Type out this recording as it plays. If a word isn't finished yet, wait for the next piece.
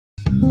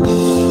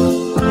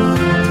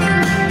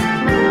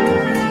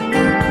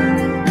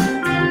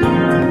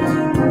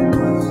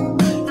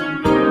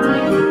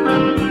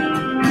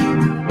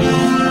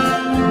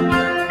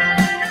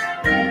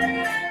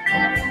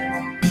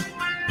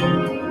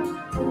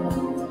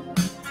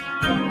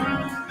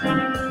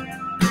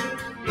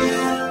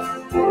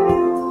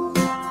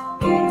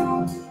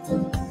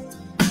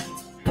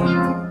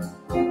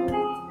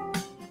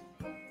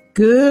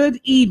Good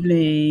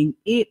evening.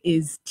 It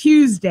is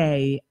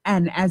Tuesday,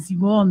 and as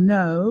you all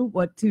know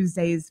what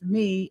Tuesday is for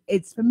me,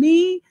 it's for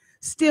me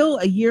still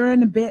a year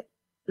and a bit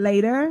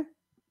later,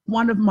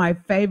 one of my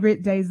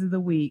favorite days of the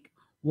week.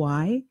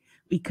 Why?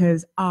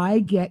 Because I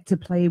get to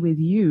play with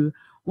you.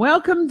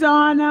 Welcome,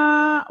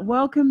 Donna.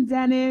 Welcome,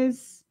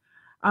 Dennis.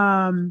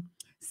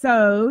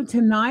 So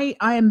tonight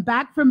I am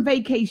back from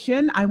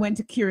vacation. I went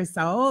to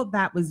Curacao.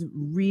 That was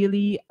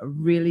really,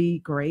 really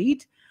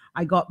great.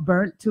 I got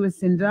burnt to a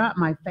cinder.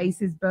 My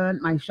face is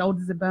burnt. My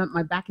shoulders are burnt.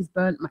 My back is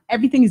burnt.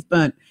 Everything is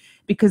burnt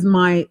because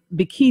my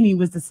bikini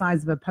was the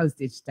size of a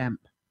postage stamp,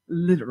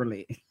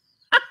 literally.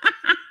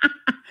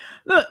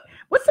 Look,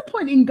 what's the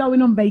point in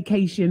going on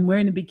vacation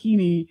wearing a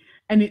bikini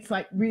and it's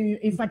like really,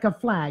 it's like a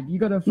flag. You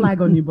got a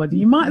flag on your body.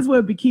 You might as well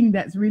wear a bikini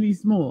that's really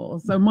small.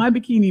 So my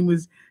bikini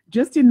was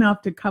just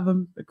enough to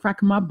cover the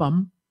crack of my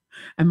bum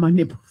and my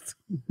nipples.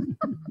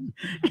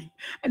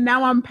 And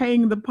now I'm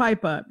paying the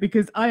piper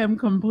because I am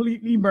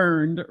completely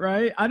burned,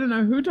 right? I don't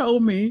know who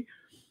told me,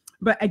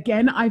 but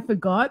again, I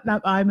forgot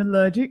that I'm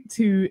allergic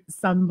to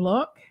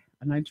sunblock,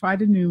 and I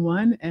tried a new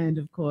one, and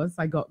of course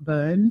I got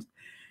burned.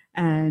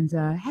 And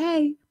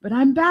hey, but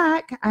I'm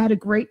back. I had a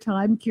great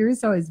time.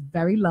 Curacao is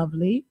very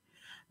lovely.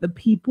 The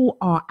people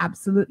are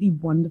absolutely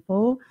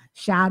wonderful.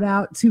 Shout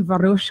out to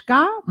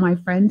Varushka, my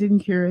friend in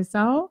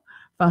Curacao,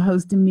 for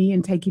hosting me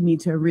and taking me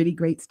to a really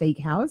great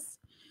steakhouse.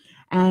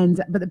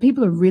 But the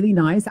people are really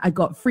nice. I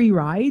got free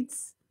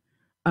rides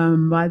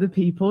by the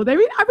people. I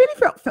really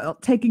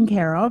felt taken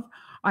care of.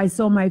 I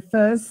saw my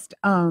first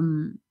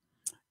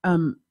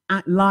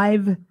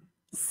live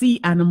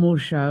sea animal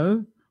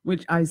show,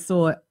 which I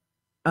saw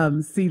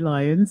sea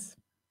lions.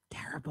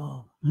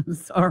 Terrible. I'm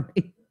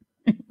sorry.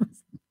 It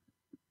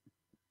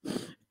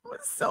was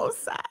so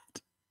sad.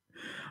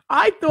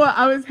 I thought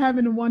I was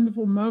having a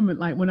wonderful moment.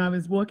 Like when I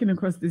was walking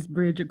across this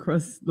bridge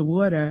across the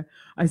water,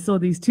 I saw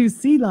these two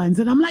sea lions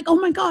and I'm like, oh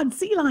my God,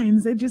 sea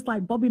lions. They're just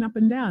like bobbing up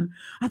and down.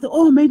 I thought,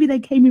 oh, maybe they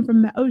came in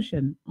from the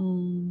ocean. Oh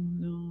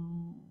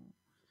no.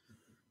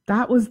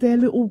 That was their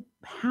little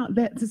house.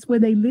 That's just where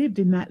they lived,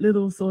 in that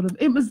little sort of,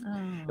 it was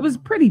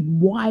pretty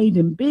wide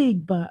and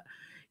big, but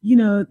you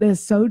know, they're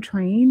so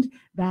trained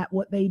that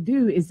what they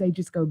do is they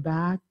just go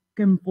back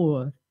and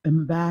forth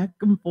and back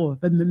and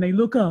forth. And then they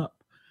look up.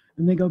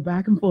 And they go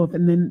back and forth,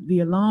 and then the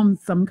alarm,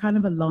 some kind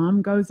of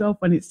alarm goes off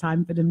when it's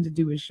time for them to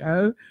do a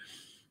show.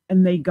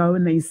 And they go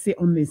and they sit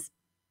on this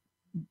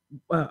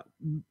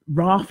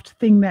raft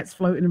thing that's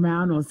floating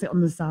around, or sit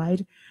on the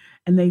side,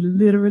 and they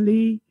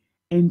literally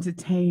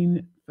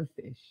entertain for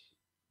fish.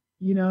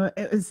 You know,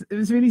 it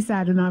was really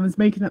sad. And I was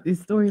making up this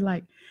story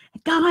like,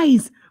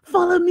 guys,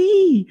 follow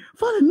me,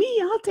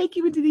 I'll take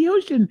you into the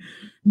ocean.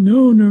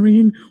 No,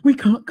 Noreen, we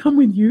can't come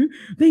with you.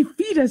 They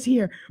feed us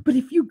here. But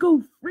if you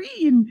go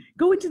free and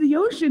go into the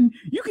ocean,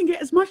 you can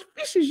get as much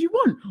fish as you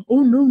want.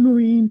 Oh, no,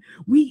 Noreen,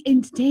 we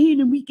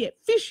entertain and we get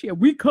fish here.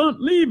 We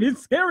can't leave.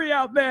 It's scary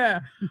out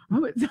there.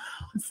 I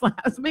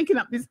was making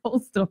up this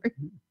whole story.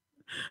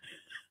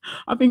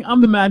 I think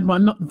I'm the mad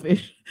one, not the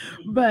fish.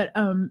 But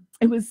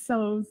it was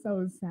so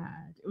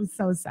sad. It was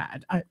so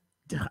sad. I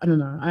don't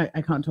know.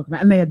 I can't talk about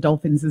it. And they had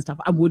dolphins and stuff.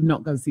 I would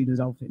not go see the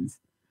dolphins.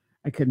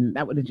 I couldn't.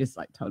 That would have just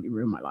like totally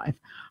ruined my life.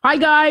 Hi,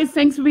 guys.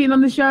 Thanks for being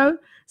on the show.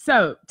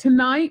 So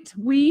tonight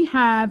we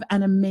have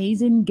an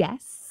amazing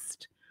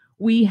guest.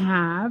 We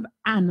have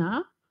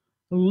Hannah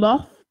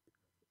if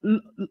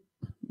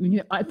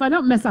I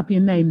don't mess up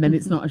your name, then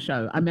it's not a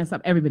show. I mess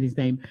up everybody's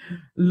name.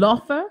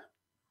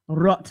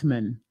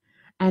 Laufer-Rottman.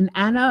 And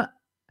Hannah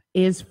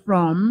is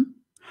from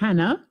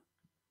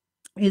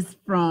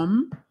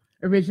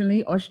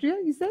originally Austria,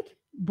 you said?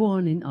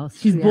 Born in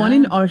Austria. She's born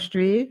in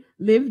Austria,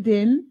 lived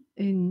in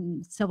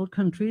several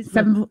countries.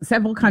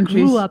 Several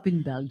countries. Grew up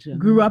in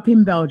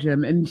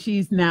Belgium. And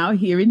she's now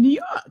here in New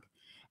York.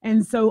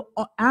 And so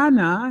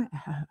Hannah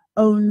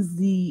owns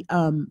the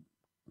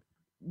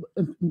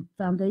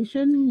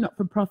foundation,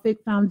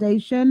 not-for-profit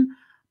foundation,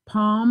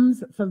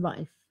 Palms for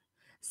Life.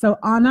 So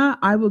Hannah,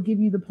 I will give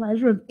you the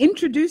pleasure of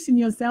introducing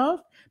yourself,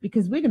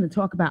 because we're going to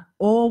talk about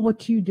all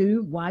what you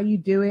do, why you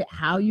do it,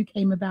 how you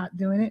came about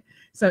doing it.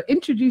 So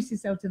introduce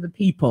yourself to the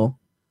people.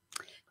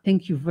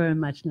 Thank you very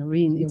much,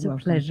 Noreen. It's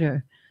welcome. A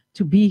pleasure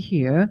to be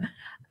here.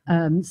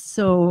 A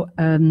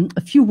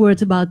few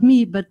words about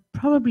me, but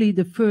probably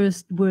the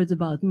first words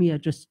about me are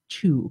just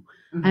two.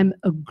 Mm-hmm. I'm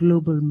a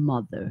global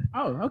mother.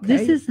 Oh, okay.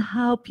 This is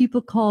how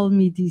people call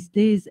me these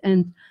days.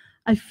 And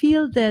I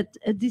feel that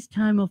at this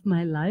time of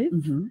my life,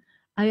 mm-hmm.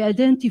 I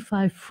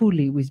identify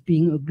fully with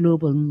being a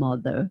global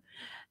mother.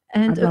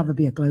 And I'd rather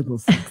be a global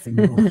sex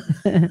symbol.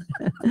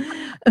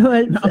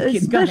 Well, no,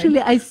 especially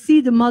I see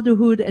the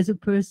motherhood as a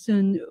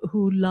person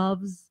who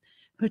loves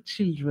her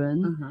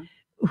children, uh-huh.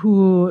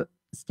 who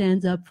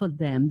stands up for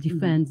them,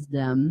 defends mm-hmm.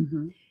 them,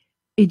 mm-hmm.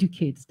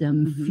 educates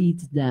them, mm-hmm.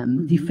 feeds them,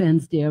 mm-hmm.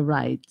 defends their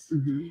rights.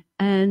 Mm-hmm.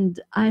 And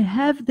I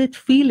have that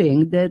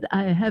feeling that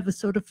I have a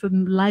sort of a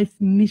life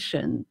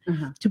mission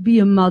uh-huh. to be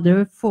a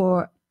mother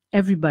for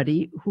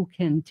everybody who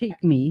can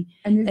take me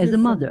as a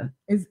mother.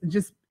 Is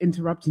just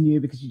interrupting you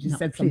because you just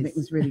said something that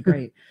was really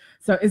great.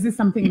 So is this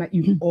something that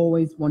you've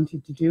always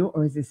wanted to do,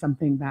 or is this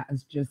something that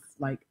is just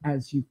like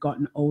as you've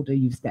gotten older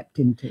you've stepped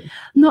into?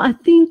 No, I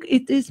think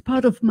it is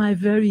part of my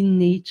very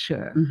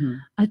nature.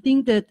 I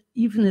think that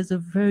even as a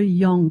very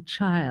young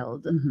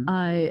child,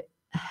 I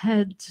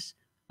had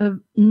a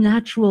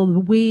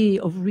natural way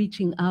of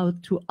reaching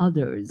out to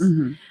others,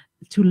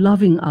 to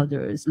loving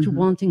others, to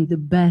wanting the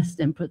best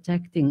and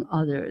protecting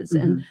others.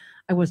 And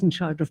I was in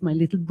charge of my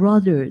little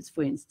brothers,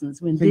 for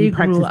instance. When they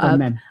grew up,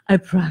 I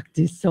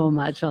practiced so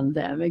much on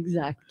them,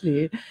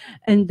 exactly.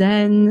 And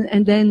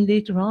then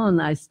later on,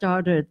 I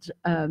started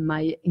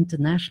my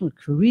international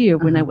career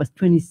when I was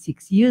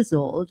 26 years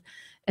old.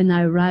 And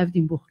I arrived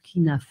in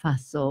Burkina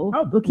Faso.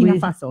 Oh, Burkina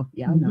Faso.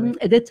 Yeah, I know it.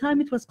 At that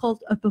time, it was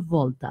called Upper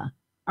Volta.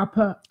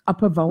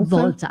 Upper Volta?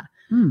 Volta.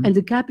 And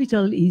the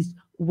capital is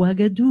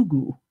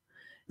Ouagadougou.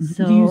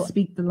 So, do you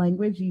speak the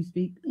language? You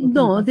speak?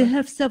 No, they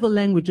have several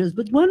languages,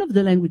 but one of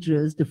the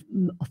languages, the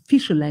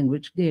official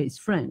language there is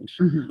French,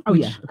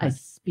 which I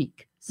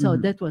speak. So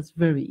that was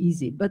very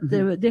easy. But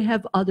they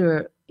have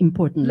other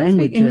important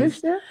languages. Speak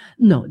English there?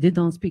 No, they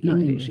don't speak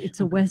English. It's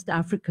a West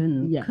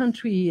African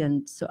country,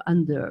 and so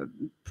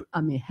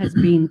has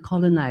been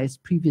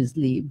colonized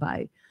previously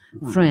by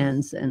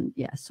France, and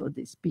so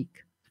they speak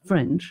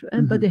French,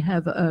 but they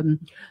have a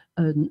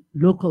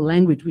local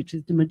language, which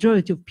is the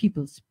majority of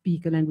people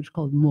speak a language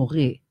called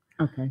Moré.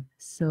 Okay.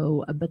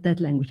 So, but that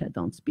language I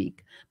don't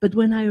speak. But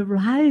when I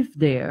arrived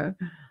there...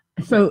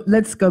 So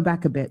let's go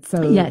back a bit.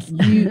 So yes.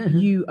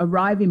 you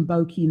arrive in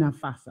Burkina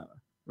Faso,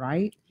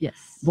 right?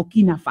 Yes.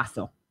 Burkina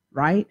Faso,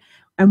 right?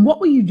 And what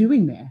were you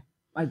doing there?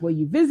 Like, were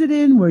you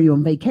visiting? Were you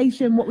on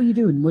vacation? What were you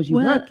doing? Was you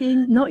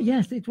working? No,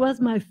 yes. It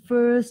was my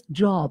first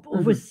job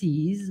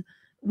overseas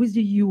with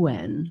the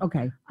UN.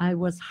 Okay. I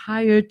was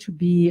hired to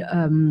be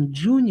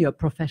junior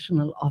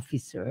professional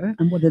officer.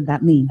 And what did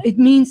that mean? It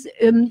means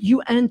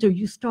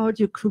you start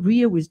your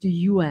career with the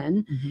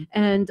UN.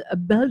 And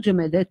Belgium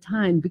at that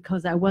time,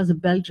 because I was a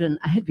Belgian,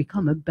 I had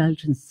become a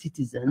Belgian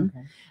citizen.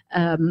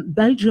 Okay.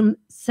 Belgium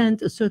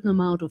sent a certain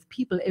amount of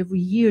people every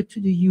year to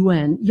the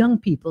UN, young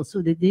people,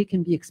 so that they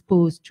can be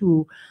exposed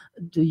to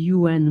the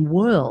UN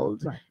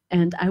world. Right.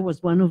 And I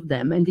was one of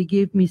them. And they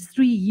gave me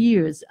 3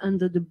 years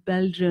under the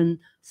Belgian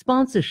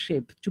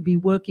sponsorship to be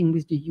working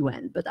with the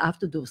UN. But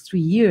after those 3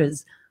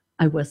 years,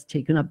 I was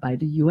taken up by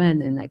the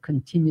UN, and I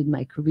continued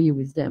my career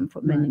with them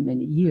for many,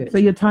 many years. So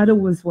your title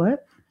was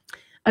what?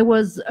 I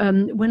was,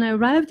 when I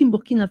arrived in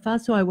Burkina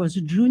Faso, I was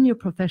a junior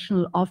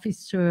professional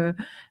officer,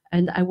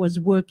 and I was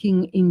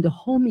working in the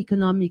Home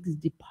Economics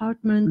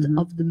Department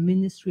of the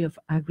Ministry of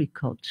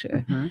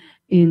Agriculture.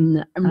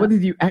 And what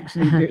did you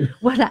actually do?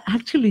 What I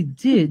actually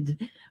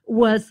did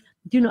was,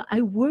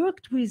 I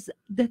worked with,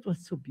 that was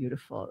so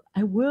beautiful.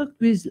 I worked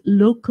with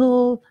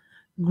local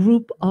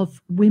group of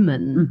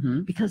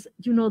women because,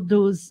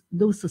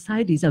 those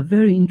societies are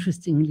very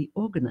interestingly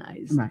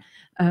organized. Right.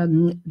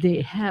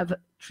 They have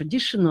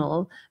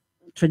traditionally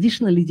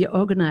they're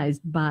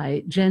organized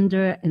by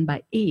gender and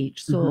by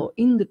age. So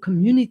in the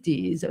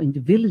communities or in the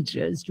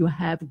villages, you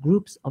have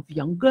groups of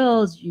young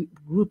girls,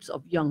 groups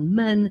of young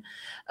men,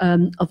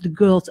 of the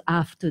girls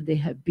after they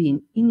have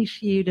been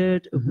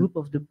initiated, a group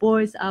of the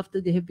boys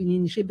after they have been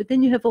initiated. But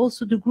then you have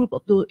also the group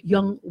of the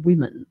young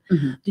women,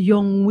 the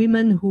young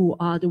women who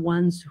are the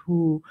ones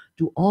who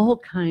do all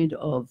kind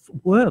of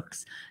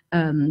works.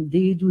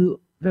 They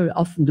do very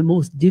often the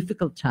most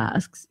difficult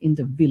tasks in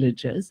the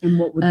villages. And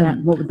what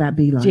would that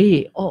be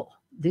like?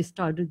 They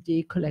started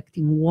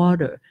collecting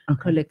water,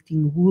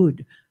 collecting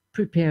wood,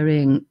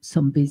 preparing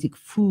some basic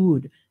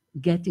food,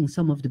 getting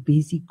some of the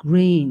basic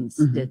grains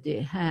that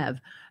they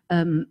have.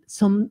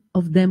 Some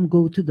of them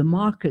go to the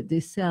market. They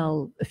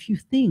sell a few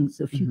things,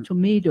 a few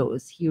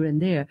tomatoes here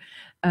and there,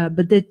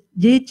 but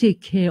they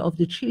take care of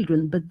the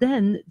children. But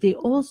then they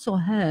also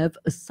have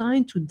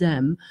assigned to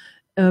them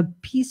a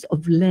piece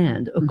of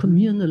land, a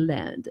communal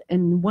land.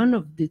 And one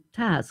of the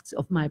tasks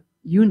of my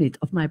unit,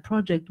 of my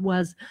project,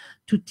 was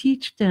to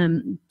teach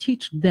them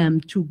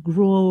to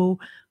grow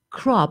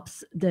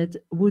crops that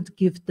would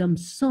give them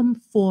some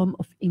form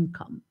of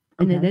income.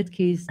 And in that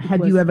case...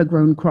 Had you ever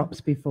grown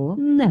crops before?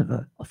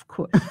 Never, of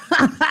course.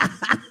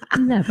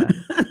 Never.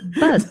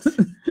 But,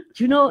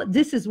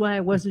 this is why I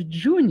was a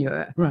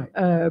junior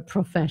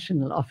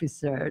professional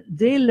officer.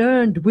 They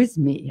learned with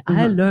me.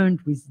 I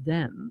learned with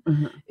them.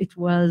 It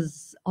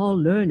was all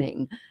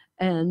learning.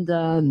 And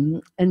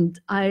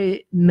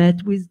I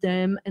met with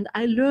them, and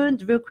I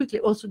learned very quickly.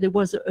 Also, there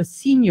was a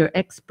senior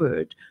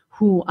expert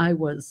who I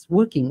was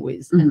working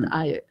with, and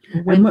I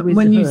went with her.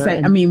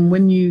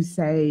 When you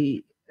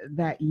say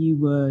that you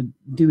were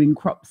doing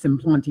crops and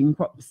planting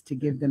crops to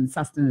give them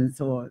sustenance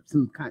or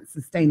some kind of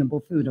sustainable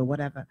food or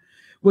whatever,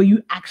 were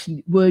you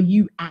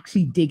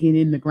actually digging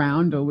in the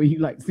ground, or were you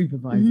like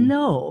supervising?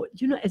 No,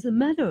 as a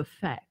matter of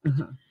fact,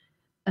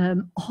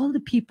 all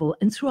the people,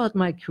 and throughout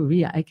my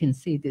career, I can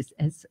say this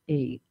as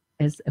a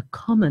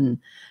common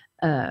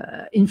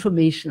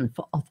information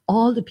of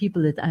all the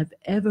people that I've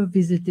ever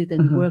visited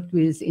and worked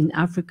with in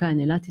Africa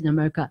and in Latin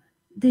America.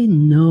 They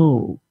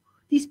know.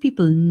 These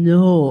people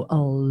know a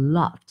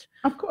lot.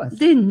 Of course.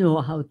 They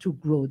know how to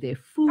grow their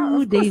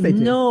food. They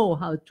know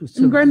how to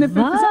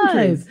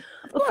survive.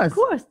 Of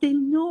course, they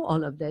know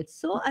all of that.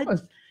 So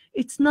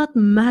it's not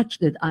much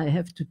that I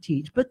have to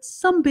teach, but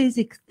some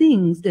basic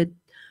things that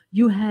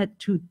you had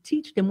to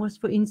teach them was,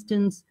 for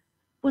instance,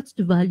 what's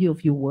the value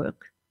of your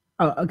work?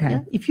 Oh, okay.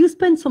 Yeah? If you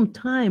spend some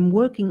time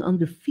working on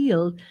the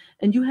field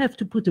and you have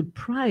to put a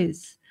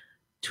price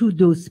to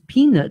those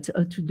peanuts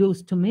or to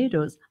those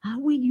tomatoes, how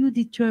will you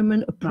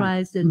determine a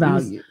price that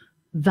is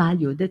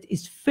value, that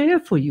is fair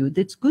for you,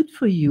 that's good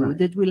for you,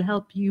 that will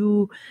help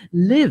you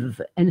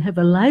live and have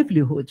a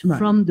livelihood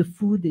from the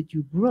food that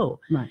you grow?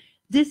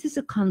 This is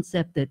a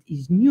concept that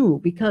is new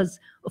because,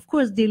 of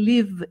course, they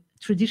live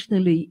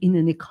traditionally in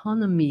an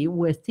economy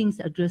where things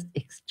are just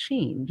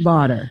exchanged.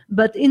 Barter.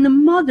 But in a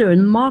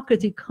modern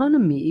market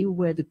economy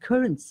where the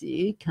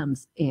currency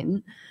comes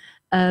in,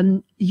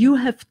 you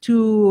have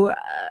to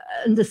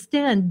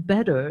understand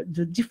better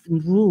the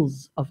different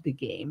rules of the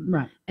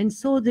game. And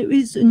so there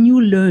is a new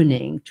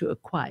learning to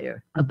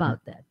acquire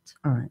about that.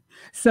 All right.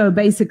 So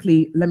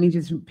basically, let me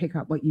just pick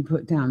up what you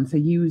put down. So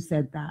you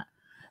said that,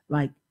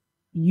 like,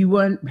 you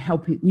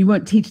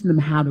weren't teaching them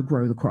how to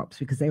grow the crops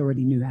because they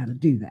already knew how to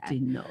do that.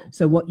 Didn't know.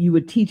 So what you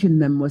were teaching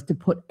them was to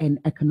put an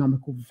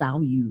economical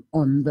value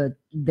on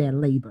their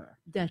labor.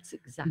 That's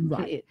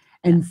exactly it.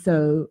 And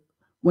so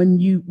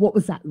what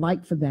was that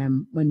like for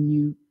them when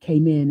you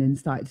came in and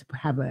started to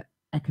have an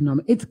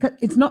economic?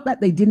 It's not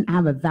that they didn't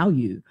have a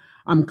value.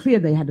 I'm clear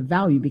they had a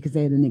value because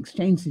they had an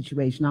exchange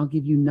situation. I'll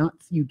give you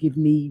nuts, you give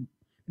me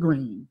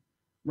grain,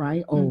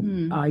 right? Or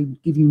I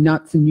give you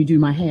nuts and you do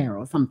my hair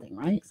or something,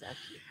 right? Exactly.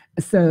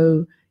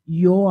 So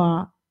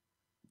you're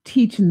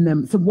teaching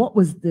them. So what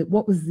was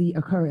the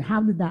occurrence?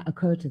 How did that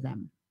occur to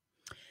them?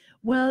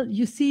 Well,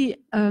 you see,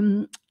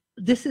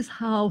 this is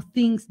how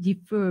things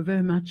differ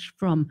very much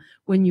from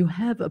when you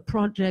have a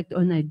project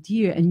or an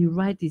idea and you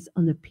write this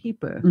on a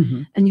paper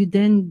and you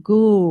then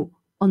go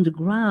on the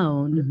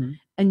ground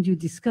and you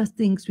discuss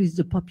things with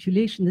the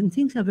population, then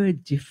things are very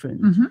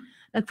different.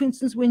 Like, for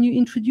instance, when you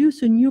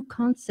introduce a new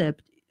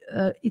concept,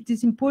 it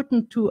is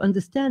important to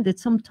understand that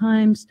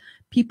sometimes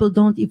people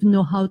don't even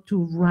know how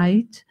to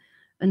write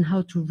and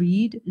how to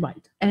read.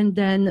 And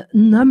then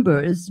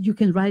numbers, you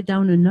can write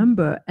down a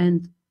number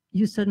and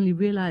you suddenly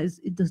realize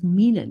it doesn't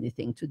mean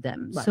anything to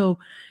them. So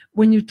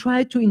when you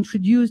try to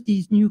introduce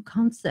these new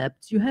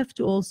concepts, you have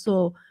to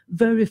also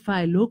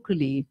verify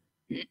locally,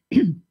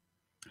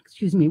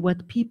 excuse me,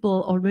 what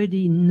people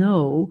already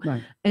know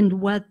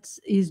and what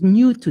is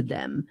new to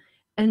them.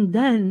 And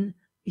then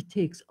it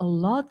takes a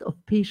lot of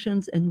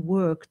patience and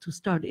work to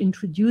start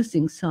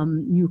introducing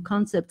some new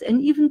concepts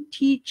and even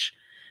teach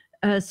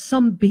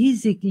some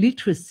basic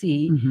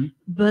literacy,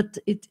 but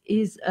it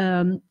is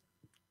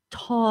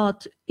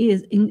taught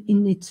is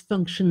in its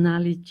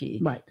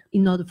functionality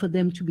in order for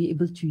them to be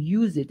able to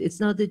use it. It's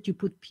not that you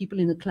put people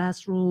in a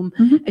classroom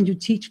and you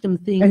teach them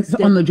things.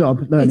 It's on the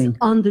job learning. It's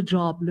on the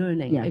job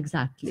learning,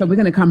 exactly. So we're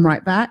going to come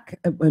right back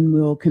and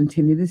we'll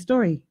continue the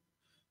story.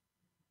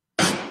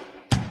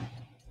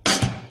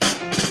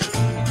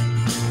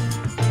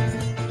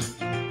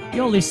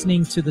 You're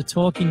listening to the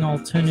Talking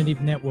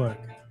Alternative Network.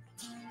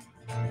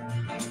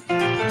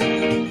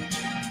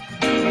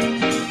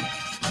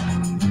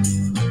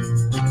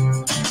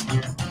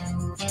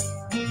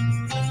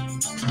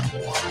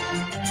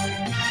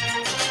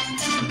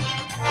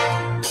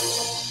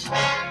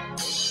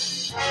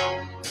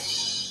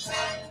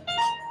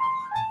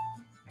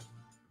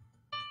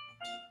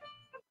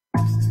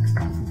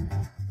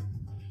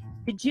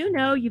 Did you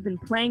know you've been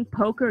playing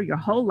poker your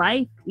whole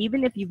life,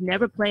 even if you've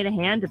never played a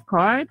hand of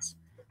cards?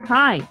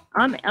 Hi,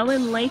 I'm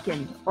Ellen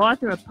Lakin,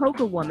 author of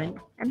Poker Woman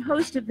and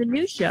host of the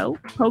new show,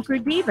 Poker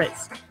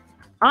Divas.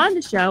 On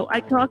the show, I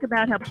talk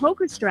about how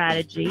poker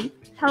strategy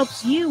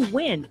helps you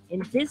win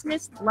in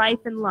business, life,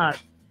 and love.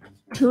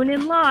 Tune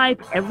in live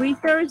every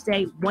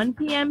Thursday, 1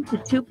 p.m. to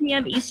 2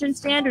 p.m. Eastern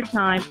Standard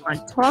Time on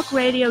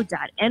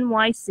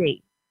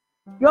talkradio.nyc.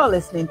 You're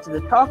listening to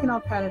the Talking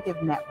Alternative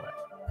Network.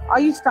 Are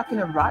you stuck in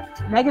a rut?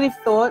 Negative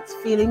thoughts,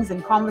 feelings,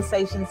 and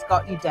conversations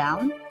got you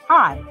down?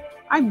 Hi,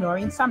 I'm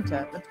Noreen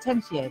Sumter, the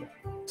Potentiator.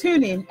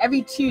 Tune in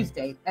every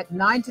Tuesday at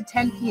 9 to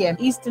 10 p.m.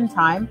 Eastern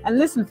Time and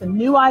listen for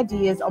new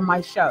ideas on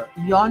my show,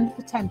 Beyond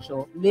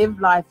Potential, Live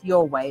Life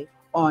Your Way,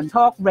 on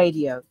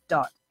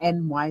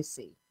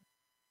talkradio.nyc.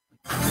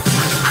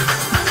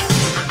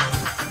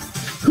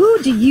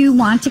 Who do you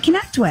want to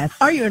connect with?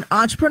 Are you an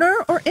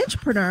entrepreneur or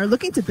intrapreneur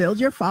looking to build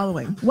your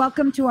following?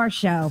 Welcome to our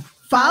show.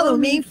 Follow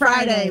Me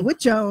Friday with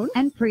Joan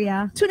and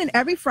Priya. Tune in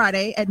every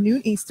Friday at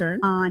noon Eastern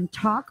on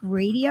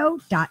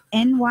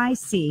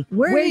talkradio.nyc.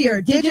 We're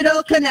your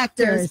digital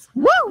connectors.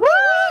 Woo woo!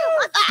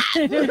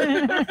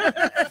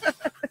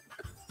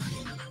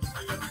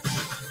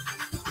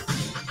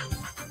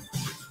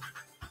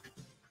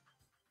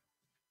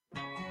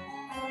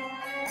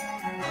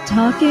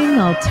 Talking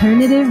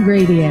Alternative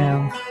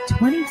Radio,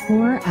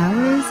 24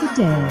 hours a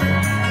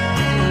day.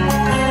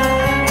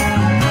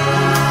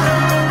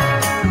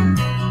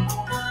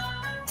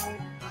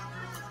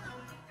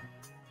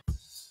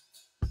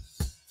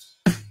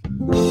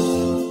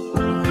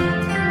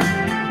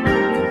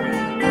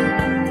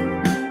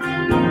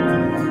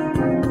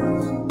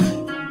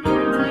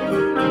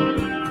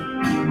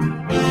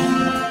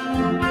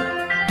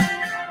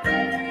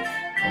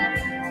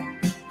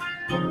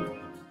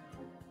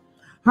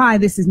 Hi,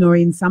 this is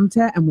Noreen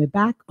Sumter, and we're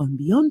back on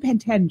Beyond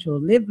Potential,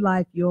 Live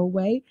Life Your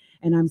Way.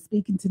 And I'm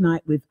speaking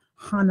tonight with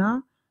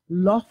Hannah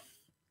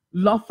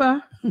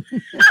Laufer-Rottman.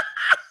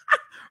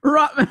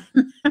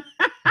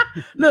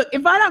 Look,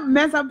 if I don't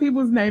mess up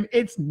people's name,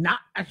 it's not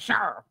a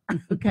show.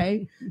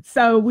 Okay.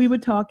 So we were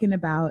talking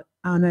about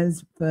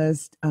Anna's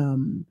first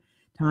time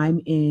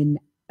in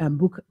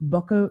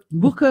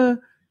Burkina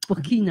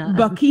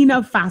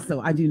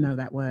Faso. I do know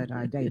that word.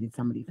 I dated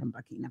somebody from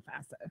Burkina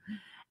Faso.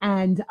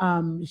 And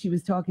she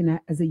was talking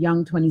as a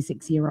young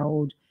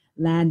 26-year-old,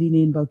 landing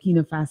in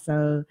Burkina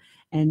Faso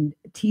and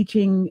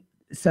teaching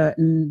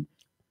certain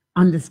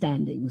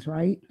understandings,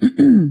 right?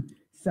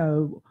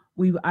 So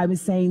I was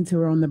saying to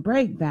her on the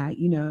break that,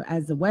 you know,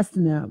 as a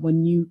Westerner,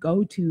 when you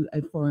go to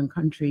a foreign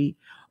country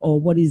or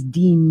what is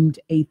deemed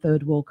a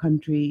third world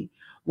country,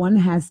 one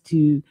has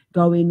to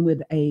go in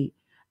with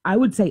I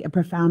would say a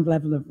profound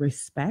level of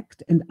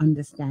respect and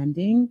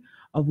understanding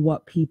of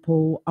what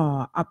people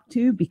are up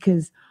to,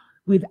 because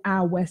with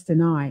our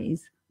Western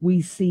eyes,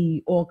 we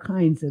see all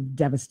kinds of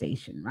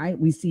devastation, right?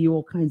 We see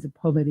all kinds of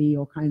poverty,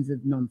 all kinds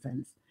of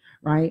nonsense,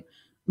 right?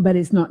 But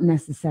it's not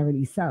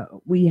necessarily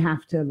so. We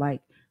have to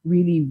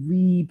really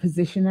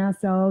reposition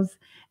ourselves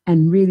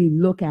and really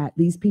look at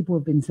these people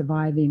have been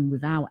surviving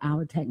without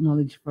our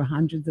technology for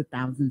hundreds of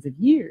thousands of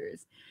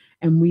years.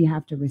 And we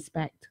have to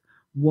respect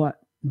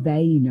what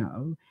they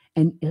know.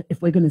 And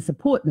if we're going to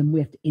support them, we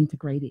have to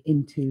integrate it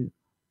into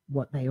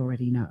what they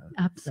already know.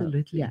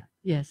 Absolutely. So, yeah.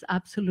 Yes,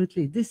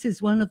 absolutely. This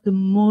is one of the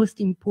most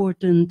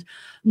important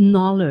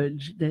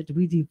knowledge that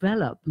we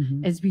develop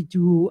as we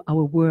do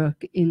our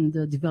work in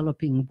the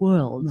developing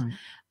world.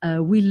 Right.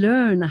 We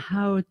learn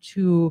how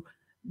to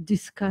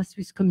discuss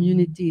with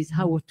communities,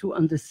 how to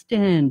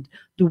understand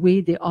the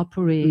way they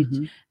operate.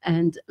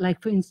 And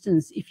like, for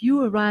instance, if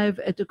you arrive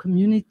at a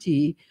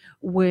community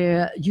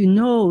where you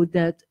know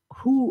that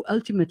who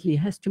ultimately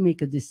has to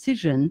make a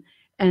decision,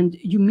 and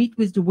you meet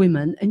with the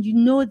women and you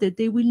know that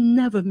they will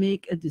never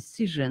make a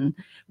decision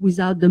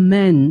without the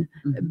men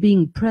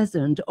being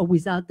present or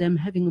without them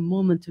having a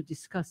moment to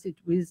discuss it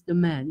with the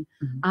men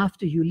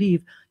after you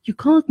leave, you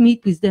can't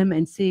meet with them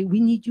and say, we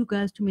need you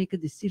guys to make a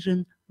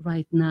decision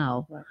right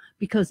now,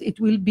 because they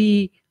will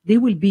be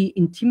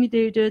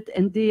intimidated,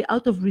 and they,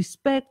 out of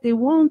respect, they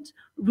won't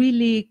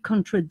really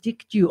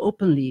contradict you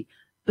openly,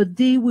 but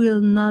they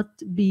will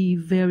not be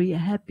very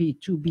happy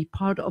to be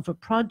part of a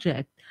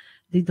project.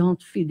 They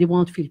won't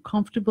feel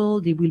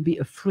comfortable. They will be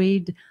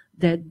afraid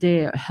that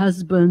their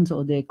husbands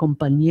or their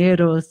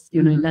compañeros,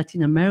 in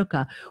Latin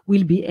America,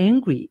 will be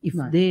angry if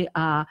they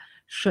are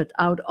shut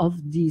out of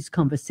these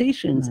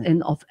conversations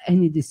and of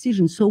any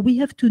decision. So we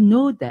have to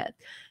know that.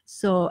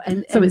 So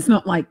it's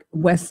not like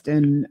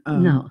Western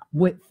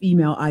with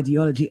female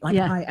ideology, like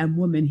Yeah. I am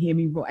woman, hear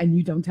me roar, and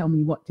you don't tell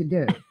me what to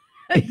do.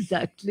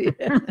 Exactly.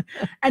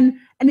 and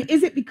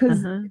is it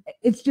because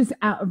it's just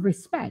out of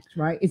respect,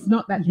 right? It's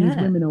not that these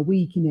women are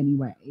weak in any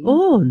way.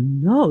 Oh,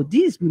 no,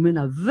 these women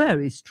are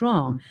very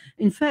strong.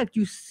 In fact,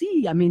 you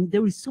see, I mean,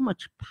 there is so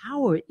much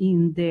power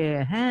in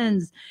their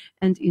hands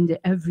and in their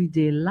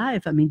everyday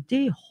life. I mean,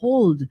 they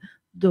hold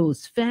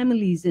those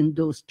families and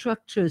those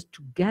structures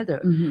together.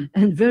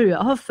 And very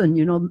often,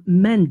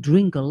 men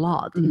drink a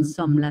lot in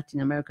some Latin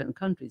American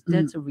countries.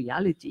 That's a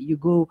reality. You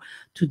go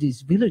to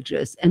these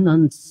villages, and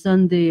on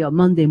Sunday or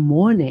Monday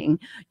morning,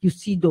 you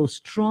see those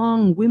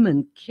strong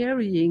women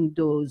carrying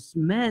those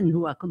men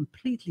who are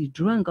completely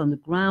drunk on the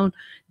ground.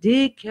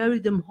 They carry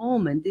them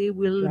home, and they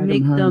will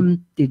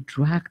they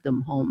drag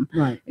them home.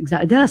 Right.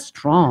 Exactly. They're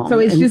strong. So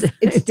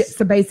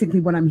so basically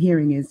what I'm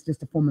hearing is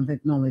just a form of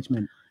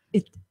acknowledgement.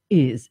 It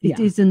is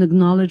an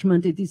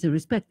acknowledgement, it is a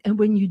respect. And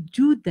when you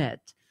do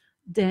that,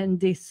 then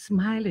they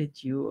smile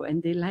at you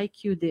and they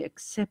like you, they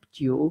accept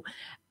you,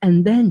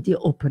 and then they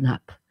open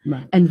up.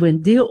 Right. And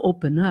when they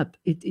open up,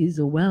 it is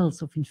a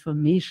wealth of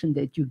information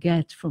that you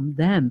get from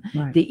them.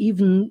 Right. They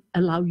even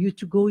allow you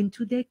to go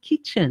into their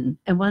kitchen.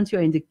 And once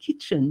you're in the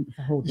kitchen,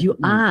 you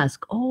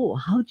ask, oh,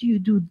 how do you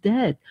do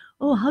that?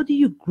 Oh, how do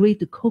you grate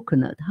the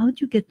coconut? How do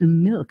you get the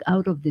milk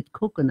out of the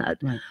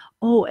coconut? Right.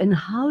 Oh, and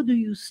how do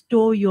you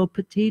store your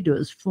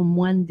potatoes from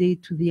one day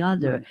to the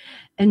other? Right.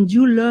 And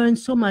you learn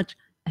so much.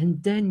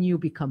 And then you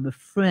become a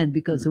friend,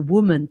 because a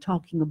woman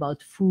talking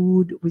about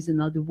food with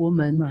another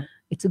woman,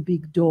 it's a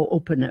big door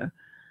opener.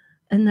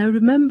 And I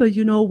remember,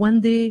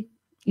 one day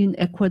in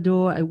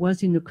Ecuador, I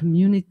was in a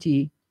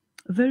community,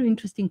 a very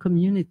interesting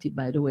community,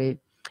 by the way.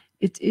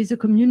 It is a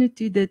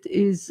community that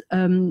is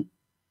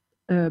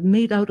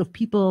made out of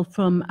people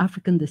from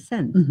African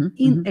descent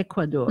in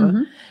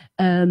Ecuador.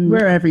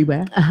 We're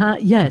everywhere.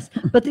 Yes,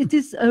 but it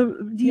is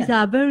these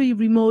are very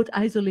remote,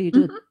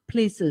 isolated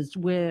places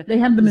where they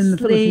have them in the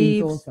slaves,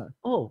 Philippines also.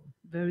 Oh,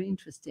 very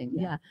interesting.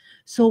 Yeah.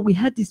 So we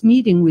had this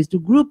meeting with the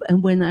group,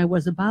 and when I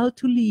was about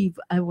to leave,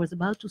 I was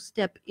about to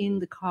step in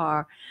the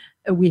car.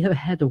 We have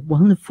had a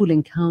wonderful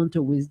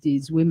encounter with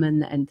these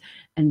women,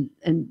 and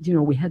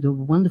we had a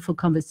wonderful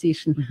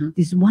conversation.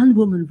 This one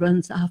woman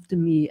runs after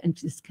me and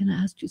says, "Can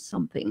I ask you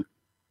something?"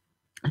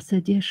 I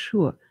said, "Yes,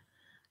 sure.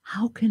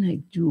 How can I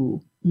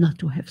do not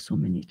to have so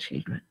many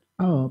children?"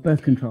 Oh,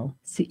 birth control.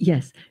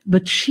 Yes,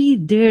 but she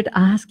dared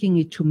asking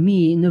it to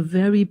me in a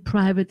very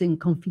private and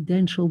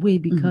confidential way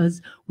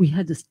because we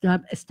had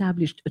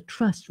established a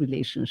trust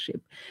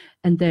relationship.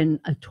 And then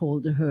I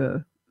told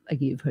her, I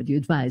gave her the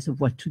advice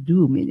of what to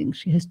do, meaning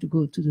she has to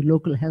go to the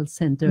local health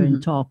center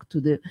and talk to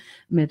the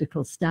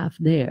medical staff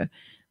there.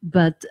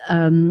 But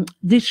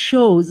this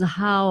shows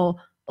how,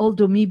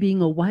 although me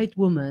being a white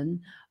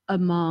woman,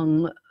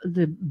 among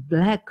the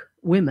Black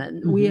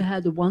women, we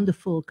had a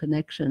wonderful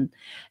connection.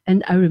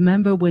 And I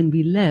remember when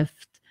we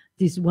left,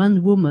 this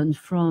one woman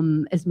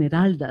from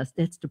Esmeraldas,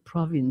 that's the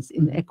province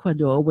in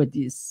Ecuador where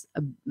these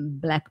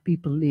Black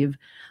people live,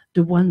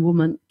 the one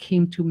woman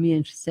came to me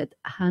and she said,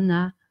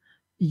 Hannah,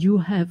 you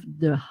have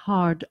the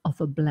heart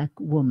of a Black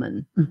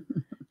woman,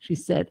 she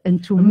said.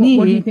 And to me...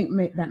 What do you think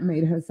that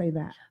made her say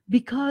that?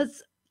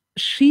 Because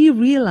she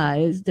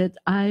realized that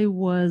I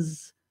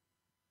was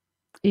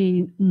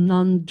a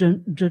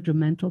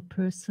non-judgmental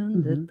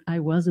person, that I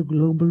was a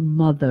global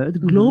mother. The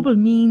global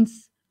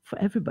means for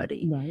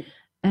everybody. Right.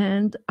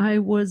 And I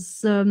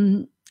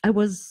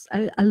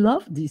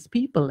loved these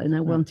people and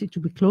I wanted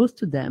to be close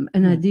to them.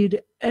 And I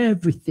did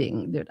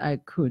everything that I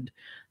could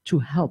to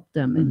help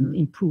them and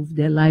improve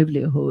their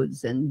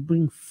livelihoods and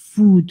bring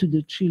food to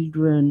the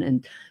children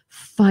and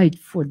fight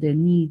for their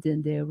needs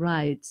and their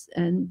rights.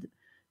 And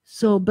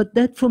so, but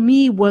that for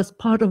me was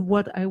part of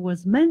what I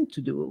was meant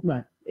to do.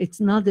 Right.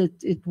 It's not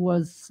that it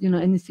was,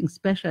 anything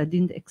special. I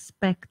didn't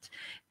expect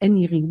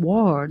any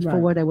reward for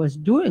what I was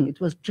doing.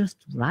 It was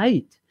just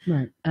right.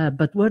 Right.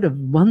 But what a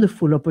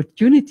wonderful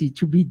opportunity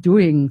to be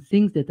doing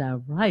things that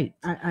are right.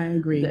 I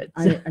agree.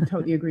 I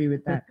totally agree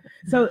with that.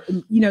 So,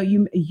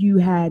 you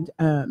had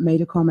made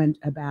a comment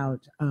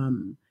about,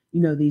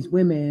 these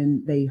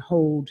women, they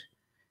hold,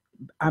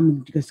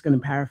 I'm just going to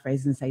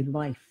paraphrase and say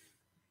life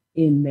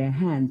in their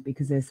hands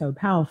because they're so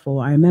powerful.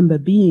 I remember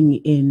being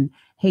in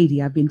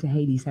Haiti. I've been to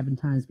Haiti 7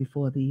 times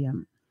before the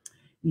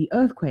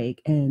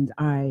earthquake, and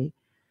I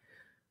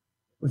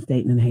was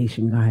dating a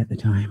Haitian guy at the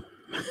time.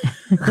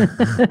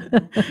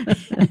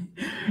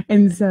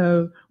 And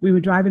so we were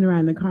driving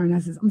around in the car and I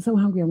said, I'm so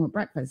hungry, I want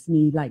breakfast. And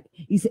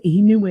he said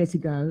he knew where to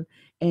go,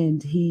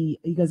 and he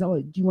goes,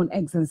 oh, do you want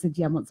eggs? And I said,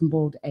 yeah, I want some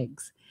boiled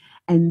eggs.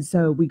 And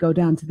so we go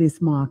down to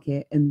this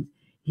market, and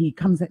he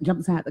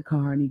jumps out the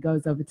car, and he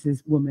goes over to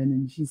this woman,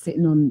 and she's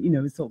sitting on,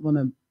 sort of on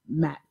a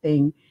mat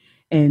thing,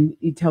 and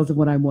he tells her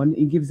what I want.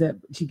 He gives her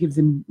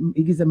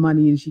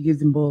money, and she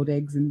gives him boiled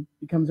eggs, and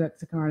he comes back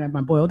to the car and I have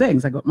my boiled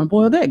eggs. I got my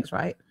boiled eggs,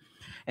 right?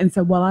 And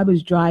so while I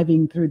was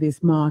driving through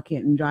this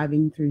market and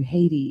driving through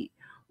Haiti,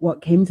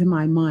 what came to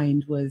my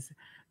mind was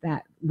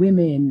that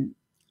women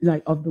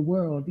of the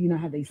world,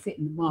 how they sit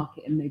in the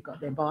market and they've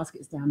got their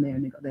baskets down there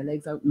and they've got their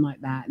legs open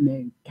like that and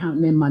they're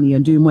counting their money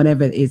and doing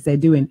whatever it is they're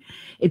doing.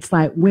 It's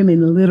like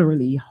women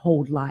literally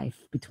hold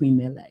life between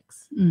their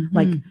legs,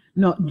 like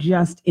not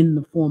just in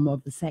the form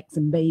of the sex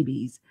and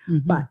babies,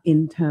 but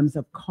in terms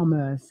of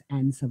commerce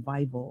and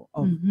survival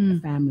of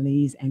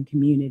families and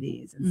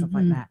communities and stuff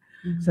like that.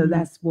 So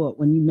that's what,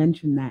 when you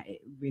mentioned that,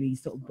 it really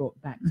sort of brought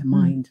back to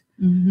mind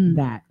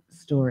that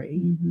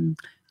story.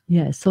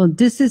 Yeah, so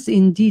this is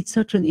indeed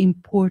such an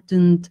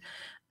important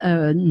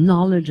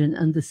knowledge and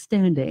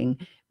understanding,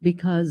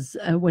 because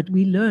what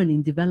we learn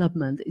in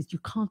development is you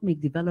can't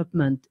make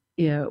development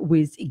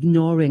with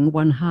ignoring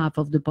one half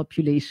of the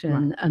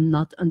population and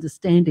not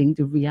understanding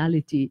the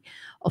reality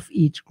of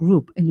each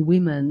group. And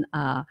women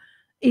are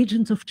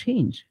agents of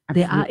change.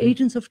 Absolutely. They are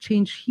agents of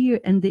change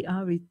here, and they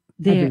are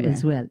there everywhere.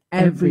 As well.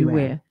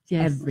 Everywhere.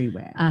 Yes.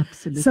 Everywhere.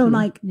 Absolutely.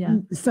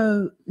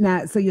 So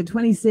so you're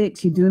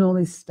 26, you're doing all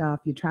this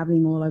stuff, you're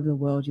traveling all over the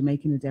world, you're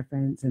making a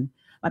difference. And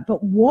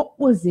but what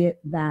was it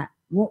that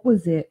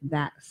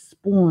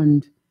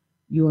spawned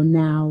your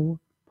now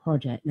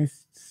project?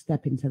 Let's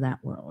step into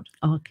that world.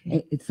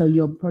 Okay. So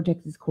your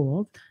project is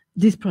called?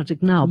 This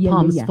project now,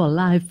 Palms for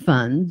Life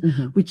Fund,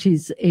 which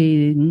is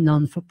a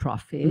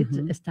non-for-profit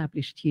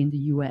established here in the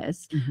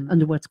U.S.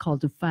 under what's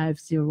called the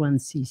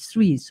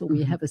 501c3. So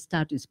we have a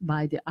status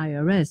by the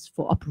IRS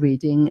for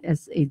operating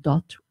as a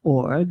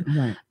 .org.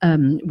 Right.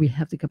 We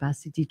have the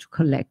capacity to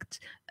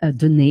collect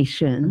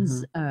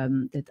donations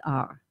that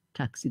are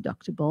tax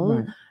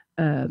deductible.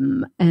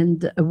 Right.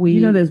 And we...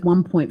 there's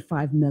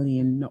 1.5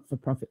 million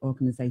not-for-profit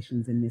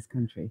organizations in this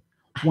country.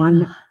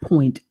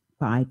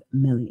 1.5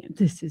 million.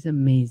 This is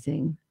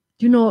amazing.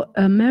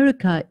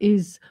 America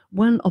is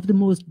one of the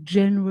most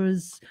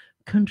generous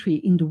country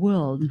in the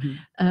world.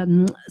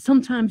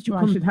 Sometimes you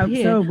compare... I should hope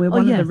so. We're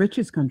one of the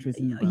richest countries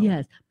in the world.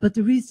 Yes, but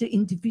there is the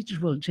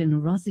individual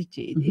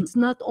generosity. It's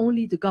not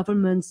only the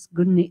governments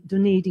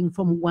donating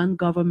from one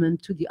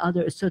government to the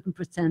other a certain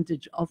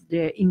percentage of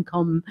their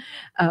income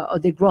or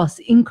their gross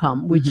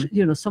income, which,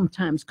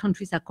 sometimes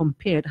countries are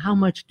compared. How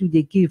much do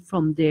they give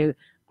from their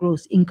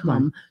gross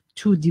income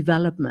to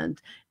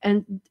development?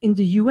 And in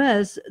the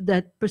US,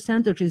 that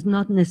percentage is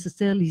not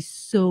necessarily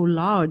so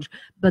large,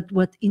 but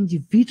what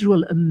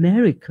individual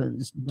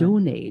Americans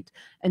donate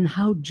and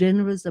how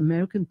generous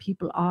American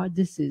people are,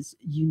 this is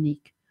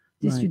unique.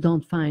 This you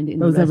don't find in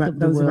the rest of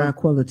the world. Those are our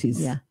qualities.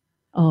 Yeah.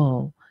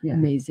 Oh,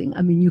 amazing.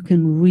 I mean, you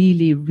can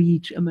really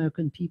reach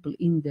American people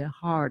in their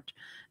heart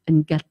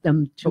and get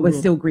them to. But we're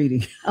still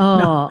greedy.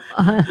 Oh,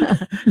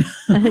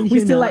 we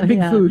still like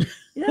big food.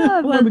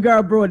 Yeah, when we go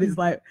abroad, it's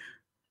like,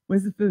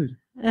 where's the food?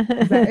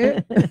 Is that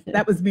it?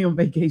 That was me on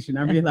vacation.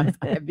 I realized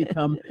I had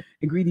become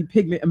a greedy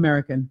piglet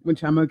American,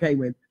 which I'm okay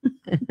with.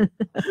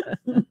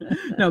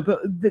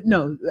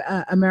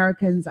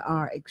 Americans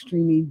are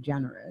extremely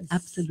generous.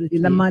 Absolutely.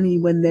 The money,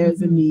 when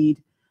there's a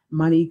need,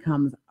 money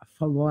comes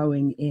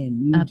flowing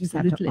in. You just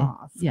have to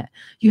ask. Yeah,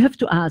 you have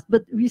to ask.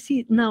 But you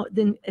see now,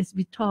 then, as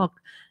we talk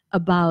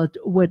about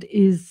what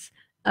is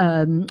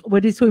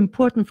so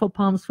important for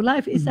Palms for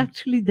Life is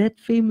actually that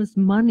famous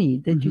money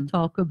that you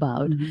talk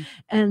about.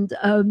 And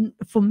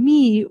for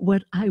me,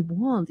 what I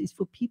want is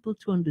for people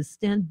to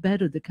understand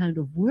better the kind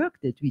of work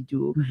that we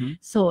do.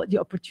 So the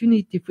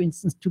opportunity, for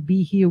instance, to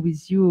be here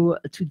with you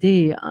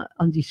today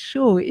on this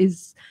show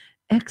is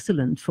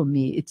excellent for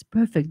me. It's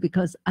perfect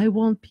because I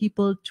want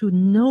people to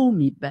know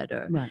me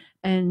better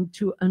and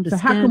to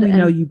understand. So how can we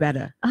know you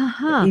better?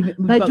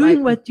 By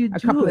doing what you do. A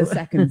couple of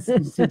seconds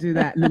to do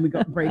that, and then we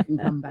got to break and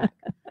come back.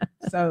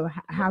 So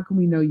how can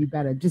we know you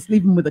better? Just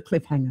leave them with a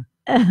cliffhanger.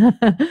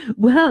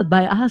 Well,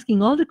 by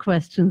asking all the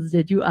questions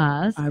that you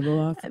ask. I will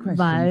ask questions.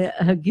 By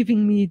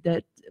giving me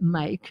that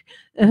mic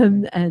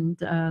and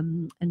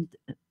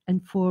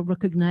for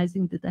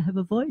recognizing that I have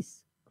a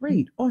voice.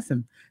 Great.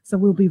 Awesome. So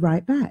we'll be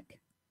right back.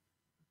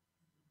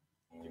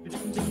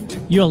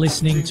 You're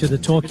listening to the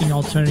Talking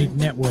Alternative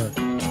Network.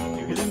 Do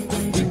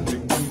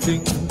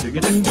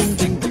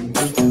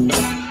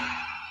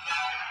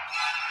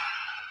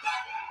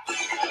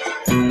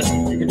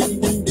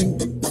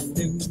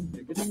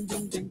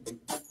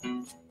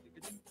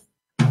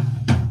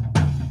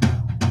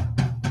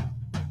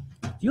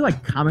you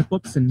like comic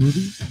books and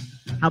movies?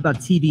 How about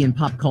TV and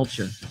pop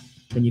culture?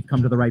 Then you've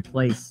come to the right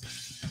place.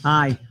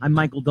 Hi, I'm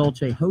Michael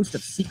Dolce, host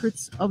of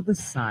Secrets of the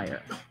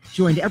Sire.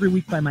 Joined every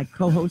week by my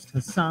co-host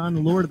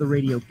Hassan, Lord of the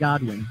Radio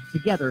Godwin.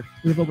 Together,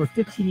 we have over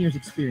 15 years'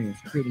 experience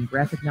creating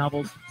graphic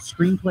novels,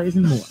 screenplays,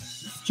 and more.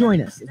 Join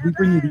us as we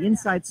bring you the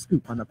inside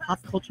scoop on the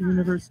pop culture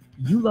universe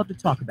you love to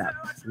talk about.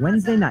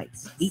 Wednesday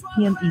nights, 8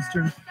 p.m.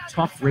 Eastern,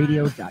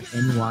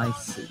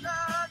 talkradio.nyc.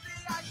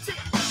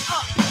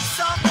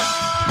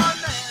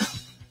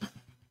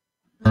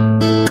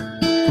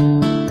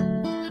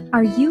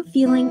 Are you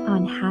feeling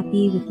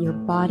unhappy with your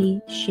body,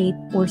 shape,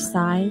 or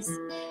size?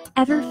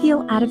 Ever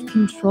feel out of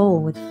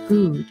control with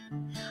food?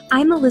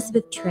 I'm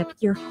Elizabeth Tripp,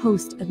 your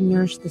host of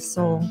Nourish the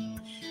Soul.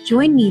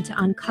 Join me to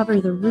uncover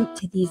the root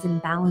to these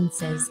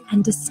imbalances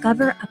and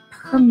discover a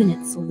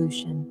permanent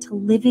solution to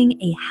living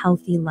a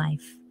healthy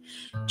life.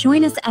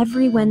 Join us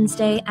every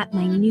Wednesday at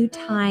my new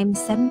time,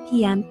 7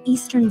 p.m.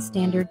 Eastern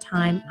Standard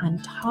Time on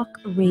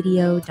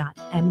talkradio.nyc.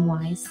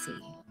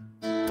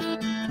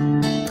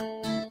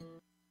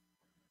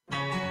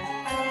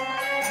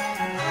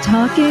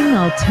 Talking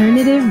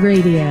Alternative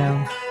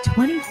Radio,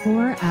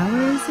 24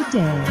 hours a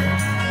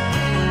day.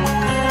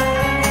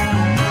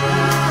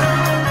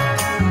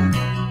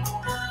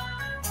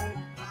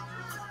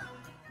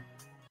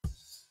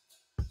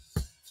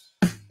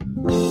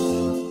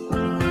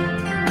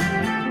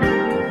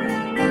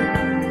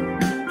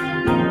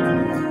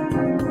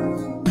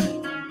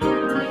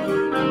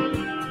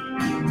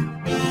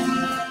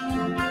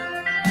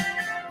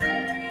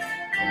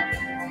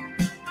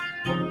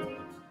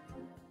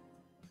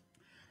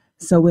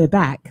 So we're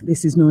back.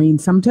 This is Noreen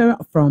Sumter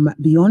from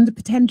Beyond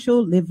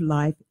Potential, Live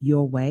Life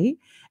Your Way.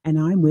 And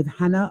I'm with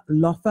Hannah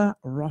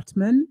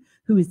Laufer-Rottman,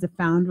 who is the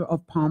founder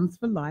of Palms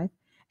for Life.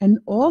 And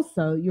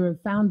also you're a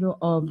founder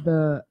of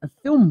a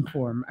film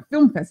forum, a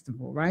film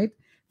festival, right?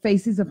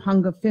 Faces of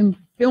Hunger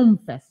Film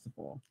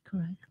Festival.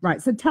 Correct.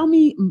 Right. So tell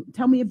me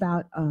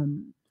about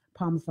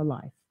Palms for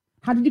Life.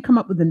 How did you come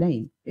up with the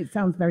name? It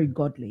sounds very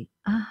godly.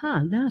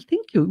 No,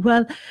 thank you.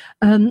 Well,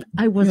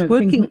 I was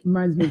working.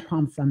 Reminds me of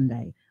Palm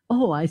Sunday.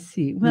 Oh, I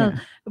see. Well,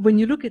 when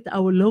you look at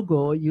our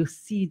logo, you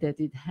see that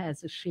it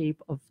has a shape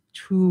of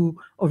two.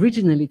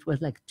 Originally, it was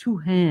like two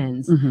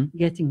hands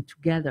getting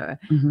together.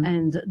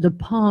 And the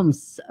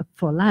Palms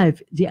for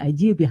Life, the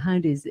idea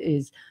behind it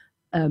is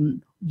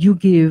you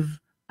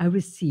give, I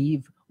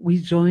receive, we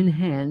join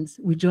hands,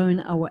 we join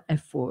our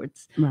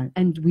efforts,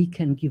 and we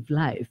can give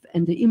life.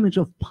 And the image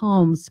of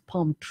palms,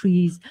 palm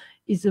trees,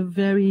 is a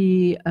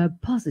very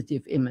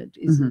positive image.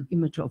 It's an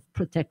image of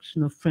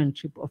protection, of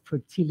friendship, of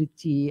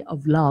fertility,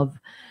 of love,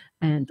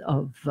 and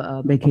of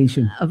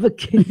vacation. Of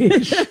vacation.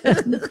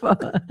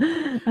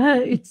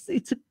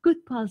 It's a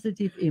good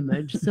positive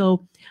image.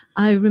 So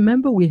I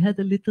remember we had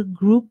a little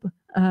group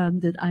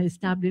that I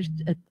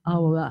established at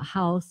our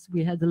house.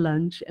 We had a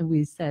lunch, and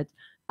we said,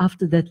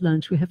 after that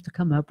lunch, we have to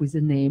come up with a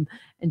name.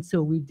 And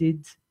so we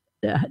did.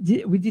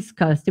 We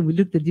discussed and we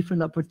looked at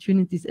different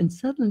opportunities, and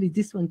suddenly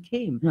this one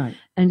came.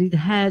 And it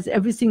has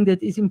everything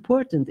that is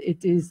important.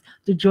 It is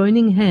the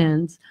joining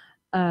hands,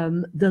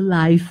 the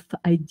life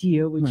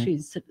idea, which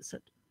is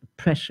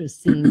precious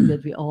thing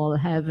that we all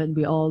have and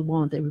we all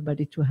want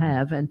everybody to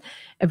have. And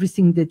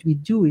everything that we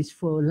do is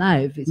for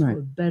life, is for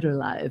a better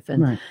life.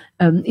 And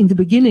in the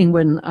beginning,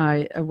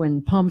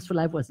 when Palms for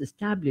Life was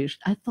established,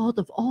 I thought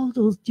of all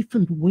those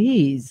different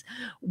ways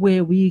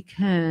where we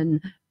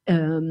can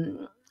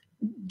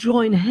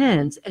join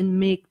hands and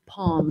make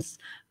Palms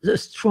a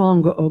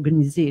stronger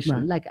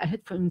organization. Like I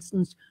had, for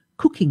instance,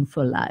 Cooking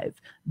for Life,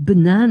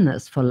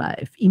 Bananas for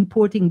Life,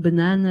 importing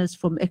bananas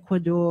from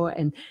Ecuador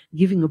and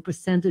giving a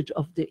percentage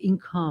of the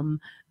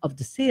income of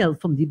the sale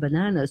from the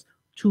bananas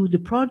to the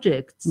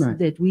projects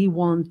that we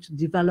want to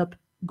develop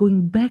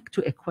going back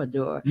to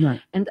Ecuador.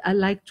 And I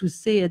like to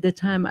say at the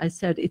time, I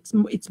said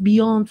it's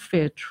beyond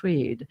fair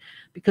trade,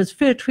 because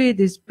fair trade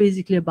is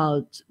basically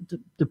about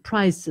the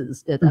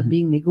prices that are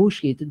being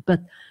negotiated,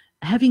 but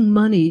having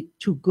money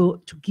to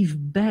give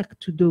back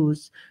to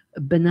those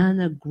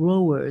banana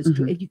growers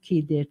to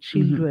educate their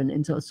children.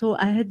 And so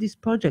I had this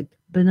project,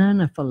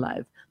 Banana for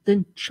Life,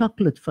 then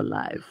Chocolate for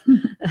Life,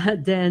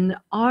 then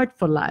Art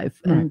for Life.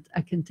 And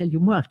I can tell you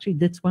more. Actually,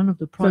 that's one of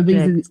the projects.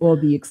 So these are all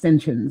the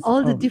extensions.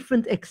 All the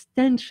different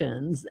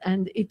extensions.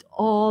 And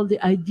the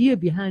idea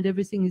behind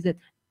everything is that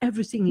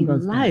everything in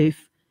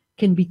life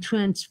can be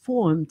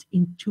transformed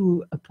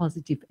into a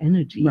positive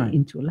energy,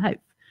 into life.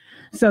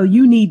 So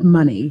you need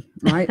money,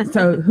 right?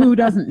 So who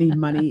doesn't need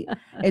money?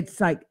 It's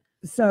like,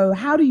 so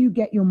how do you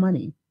get your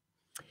money?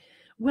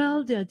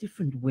 Well, there are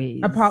different ways.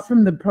 Apart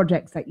from the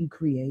projects that you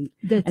create,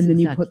 and then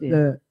you put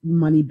the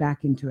money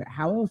back into it.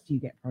 How else do you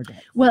get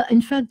projects? Well,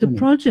 in fact, the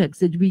projects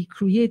that we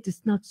create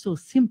is not so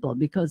simple,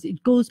 because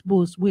it goes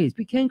both ways.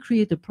 We can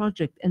create a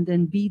project and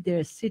then be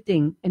there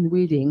sitting and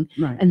waiting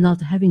and not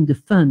having the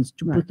funds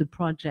to put the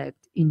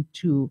project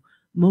into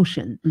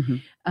motion.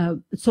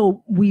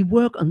 So we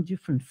work on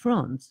different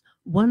fronts.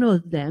 One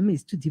of them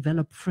is to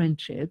develop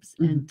friendships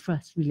and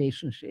trust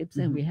relationships.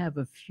 And we have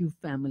a few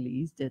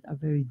families that are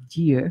very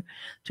dear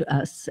to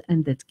us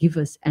and that give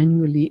us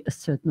annually a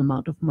certain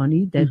amount of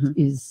money that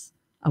is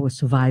our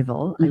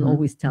survival. I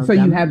always tell them.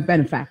 So you have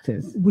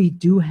benefactors? We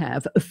do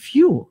have a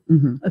few.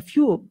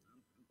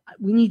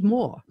 We need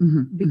more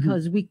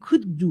because we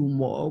could do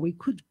more. We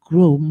could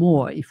grow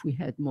more if we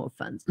had more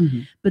funds.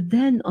 But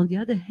then on the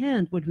other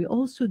hand, what we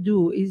also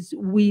do is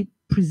we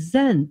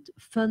present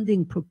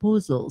funding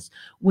proposals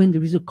when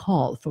there is a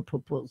call for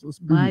proposals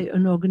by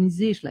an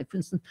organization. Like, for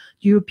instance,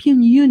 the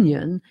European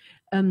Union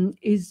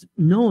is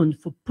known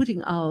for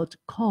putting out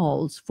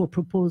calls for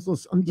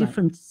proposals on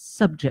different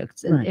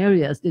subjects and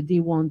areas that they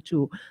want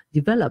to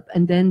develop.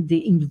 And then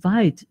they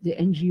invite the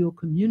NGO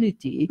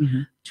community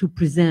to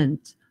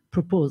present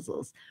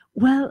proposals.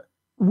 Well,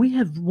 we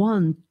have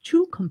won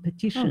 2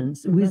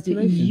 competitions with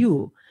the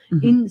EU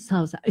in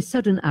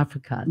Southern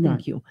Africa,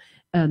 thank you,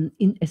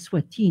 in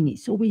Eswatini.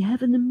 So we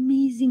have an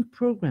amazing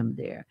program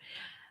there.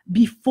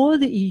 Before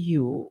the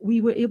EU, we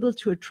were able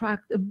to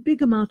attract a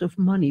big amount of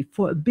money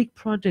for a big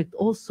project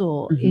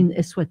also in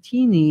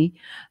Eswatini,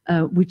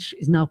 which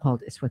is now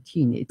called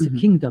Eswatini. It's a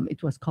kingdom.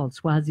 It was called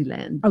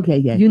Swaziland. Okay,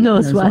 yeah. You know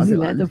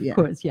Swaziland, of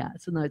course, yeah.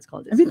 So now it's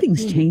called Eswatini.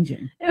 Everything's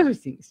changing.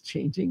 Everything's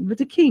changing. But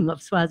the king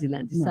of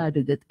Swaziland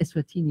decided that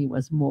Eswatini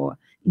was more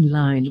in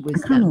line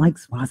with I kind of like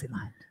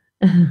Swaziland.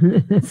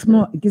 It's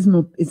more,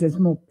 there's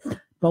more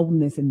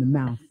boldness in the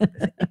mouth.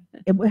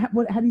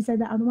 How do you say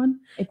that other one?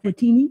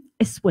 Eswatini?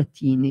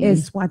 Eswatini.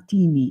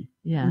 Eswatini.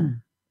 Yeah.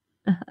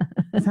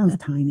 It sounds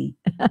tiny.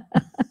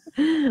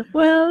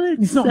 Well,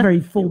 it's not very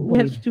full. We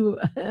have to,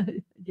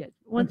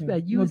 once we are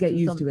used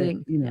to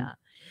something. Yeah.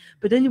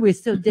 But anyway,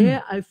 so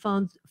there I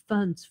found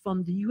funds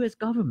from the US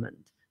government.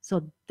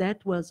 So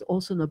that was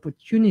also an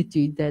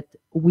opportunity that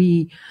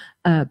we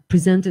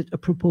presented a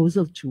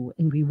proposal to,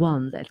 and we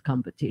won that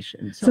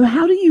competition. So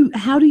how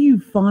do you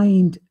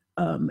find?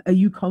 Are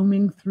you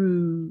combing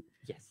through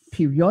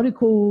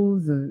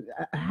periodicals?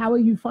 How are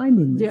you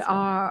finding this? There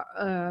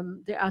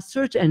are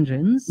search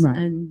engines,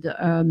 and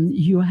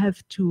you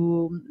have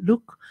to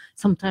look.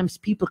 Sometimes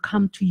people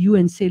come to you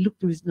and say, "Look,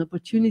 there is an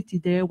opportunity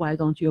there. Why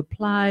don't you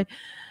apply?"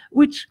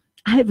 Which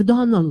I have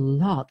done a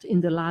lot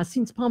in the last,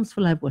 since Palms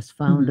for Life was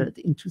founded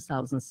in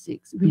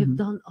 2006. We have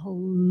done a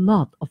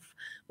lot of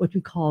what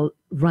we call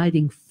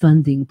writing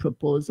funding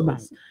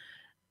proposals.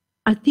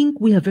 I think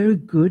we are very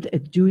good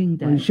at doing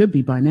that. Well, you should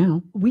be by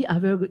now. We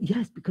are very good,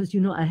 yes, because,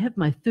 I have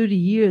my 30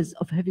 years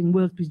of having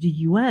worked with the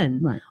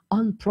UN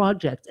on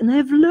projects, and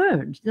I've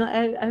learned.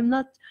 I'm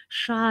not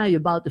shy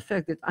about the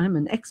fact that I'm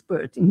an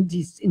expert in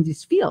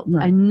this field.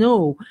 I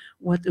know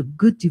what a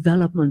good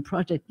development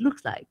project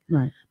looks like.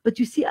 But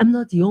you see, I'm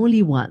not the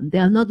only one.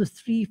 There are another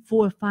 3,000,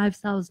 4,000,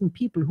 5,000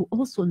 people who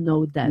also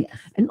know that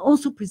and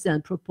also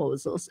present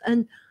proposals.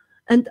 And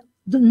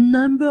the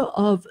number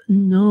of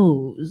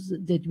no's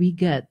that we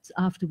get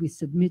after we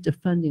submit a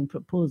funding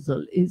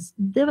proposal is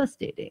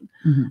devastating.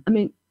 I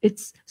mean,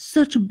 it's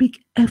such a big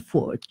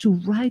effort to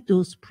write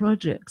those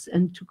projects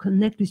and to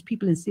connect with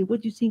people and say,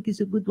 what do you think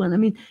is a good one? I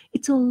mean,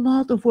 it's a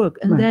lot of work.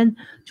 And then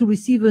to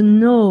receive a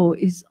no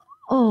is,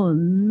 oh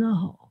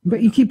no.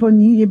 But you keep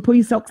on, you pull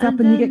your socks up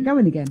and you get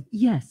going again.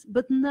 Yes,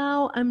 but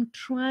now I'm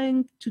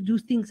trying to do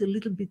things a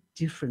little bit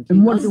differently.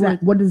 And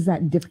what does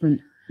that different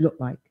look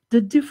like?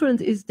 The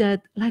difference is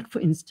that, like,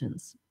 for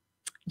instance,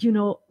 you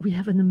know, we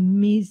have an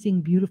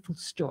amazing, beautiful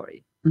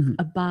story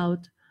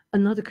about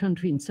another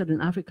country in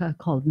Southern Africa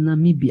called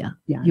Namibia.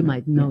 Yeah, you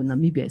might know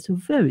Namibia. It's a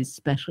very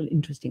special,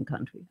 interesting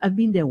country. I've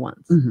been there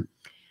once.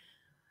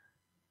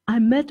 I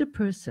met a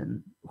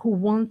person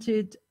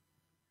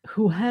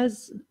who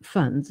has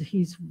funds.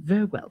 He's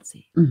very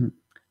wealthy.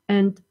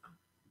 And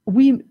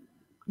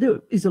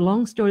there is a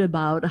long story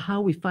about how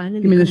we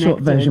finally Give me the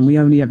short version. We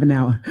only have an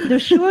hour. The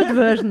short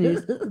version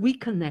is we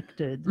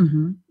connected.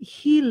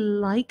 He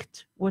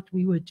liked what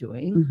we were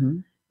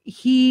doing.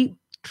 He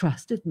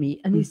trusted me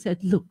and he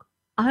said, look,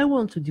 I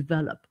want to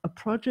develop a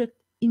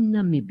project in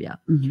Namibia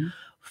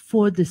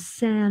for the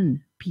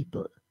San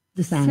people.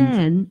 The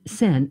San,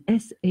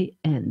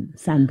 S-A-N.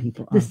 San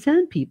people. The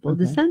San people.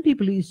 Okay. The San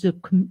people is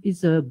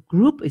a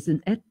group, is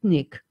an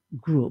ethnic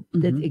group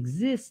that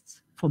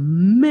exists for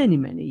many,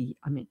 many,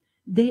 I mean,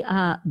 they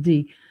are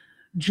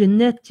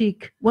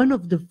one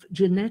of the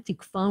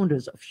genetic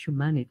founders of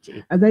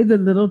humanity. Are they the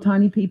little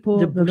tiny people?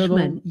 The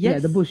Bushmen, yes. Yeah,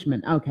 the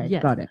Bushmen. Okay,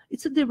 yes. Got it.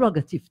 It's a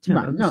derogative term,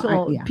 right. No,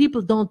 so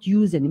people don't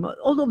use anymore,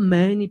 although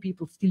many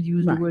people still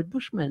use the word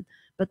Bushman.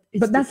 But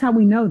that's how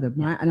we know them,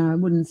 right? And I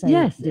wouldn't say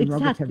derogatively.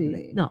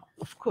 Exactly. No,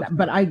 of course.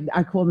 But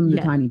I call them the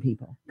tiny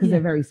people because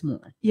they're very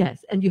small.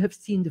 Yes, and you have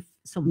seen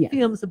some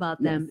films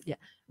about them,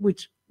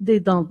 which they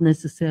don't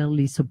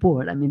necessarily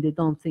support. I mean, they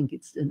don't think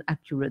it's an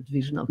accurate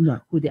vision of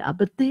who they are,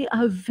 but they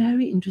are a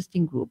very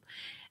interesting group.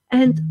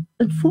 And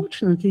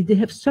unfortunately, they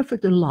have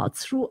suffered a lot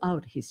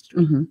throughout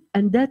history.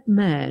 And that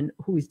man,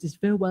 who is this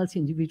very wealthy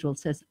individual,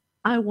 says,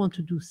 I want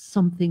to do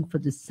something for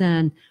the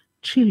San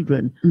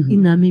children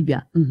in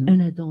Namibia,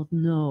 and I don't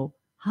know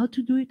how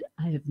to do it.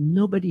 I have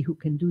nobody who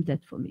can do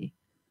that for me.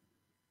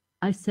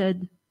 I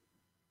said,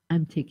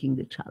 I'm taking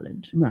the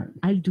challenge. Right.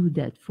 I'll do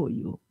that for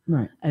you.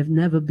 Right. I've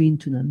never been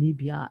to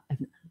Namibia,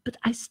 but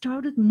I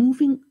started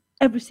moving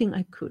everything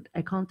I could.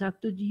 I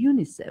contacted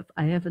UNICEF.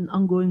 I have an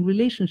ongoing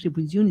relationship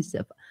with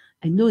UNICEF.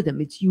 I know them.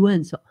 It's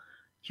UN. So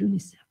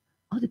UNICEF,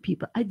 other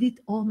people. I did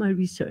all my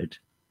research.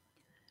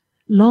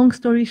 Long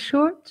story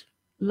short,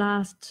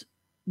 last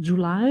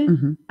July,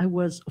 I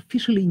was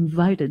officially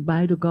invited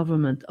by the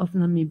government of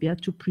Namibia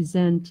to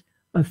present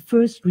a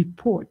first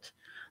report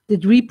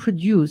that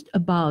reproduced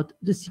about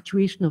the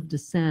situation of the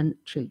San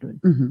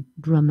children.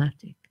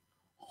 Dramatic,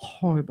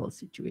 horrible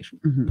situation,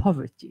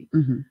 poverty,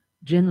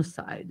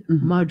 genocide,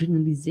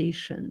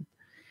 marginalization,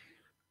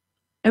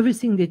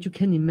 everything that you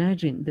can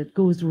imagine that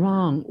goes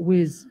wrong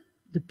with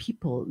the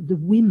people, the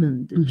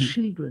women, the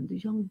children, the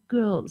young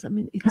girls. I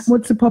mean,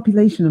 what's the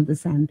population of the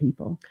San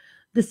people?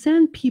 The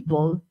San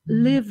people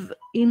live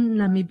in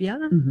Namibia,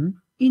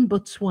 in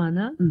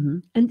Botswana,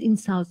 and in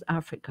South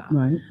Africa.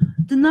 Right.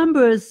 The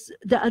numbers,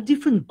 there are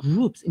different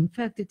groups. In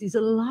fact, it is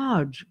a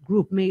large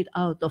group made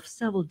out of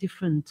several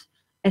different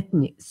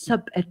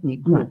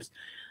sub-ethnic groups.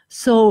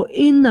 So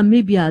in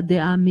Namibia,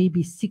 there are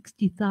maybe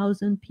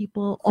 60,000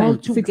 people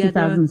altogether.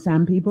 60,000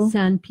 San people?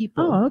 San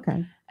people. Oh,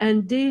 okay.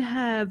 And they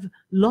have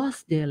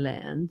lost their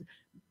land.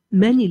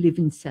 Many live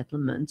in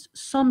settlements.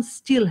 Some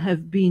still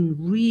have been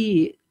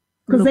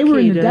because they were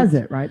in the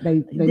desert, right?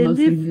 They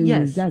mostly live in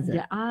the desert.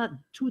 There are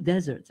 2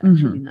 deserts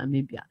actually in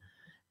Namibia.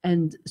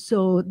 And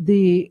so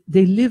they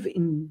live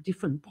in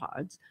different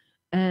parts.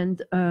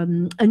 And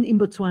in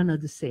Botswana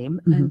the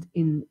same, and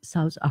in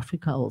South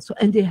Africa also.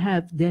 And they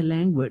have their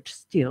language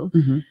still.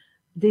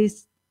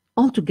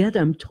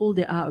 Altogether, I'm told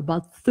there are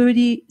about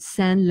 30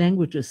 San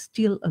languages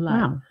still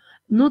alive. Wow.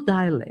 No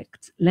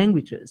dialect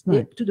languages,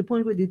 Right. to the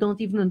point where they don't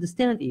even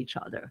understand each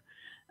other.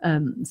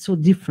 So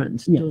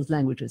different those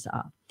languages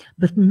are.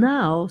 But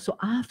now, so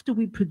after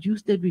we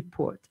produced that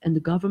report and the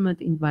government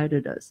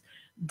invited us,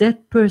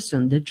 that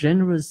person, the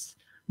generous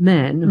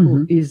man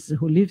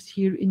who lives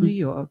here in New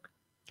York,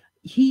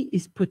 he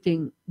is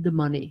putting the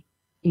money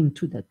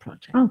into that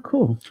project. Oh,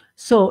 cool.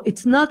 So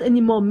it's not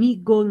anymore me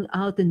going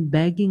out and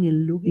begging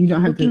and looking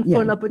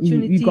for an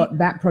opportunity. You got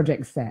that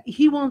project set.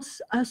 He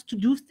wants us to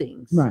do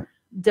things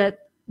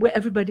where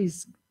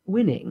everybody's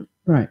winning.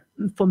 Right.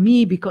 For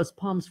me, because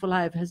Palms for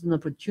Life has an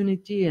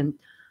opportunity, and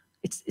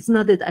it's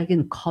not that I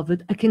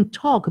can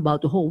talk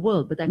about the whole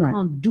world, but I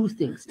can't do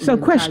things in the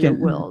entire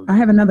world. I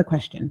have another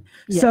question.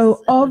 Yes.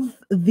 So of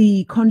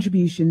the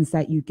contributions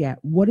that you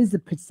get, what is the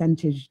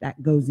percentage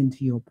that goes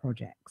into your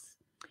projects?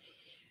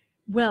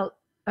 Well,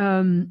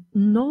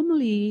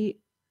 normally,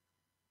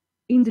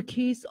 in the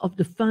case of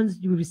the funds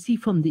you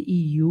receive from the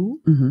EU,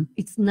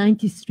 it's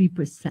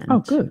 93%. Oh,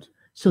 good.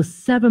 So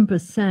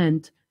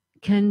 7%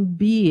 can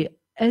be,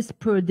 as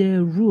per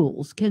their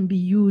rules, can be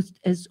used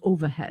as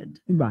overhead.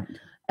 Right.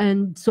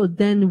 And so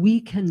then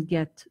we can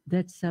get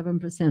that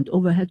 7%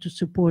 overhead to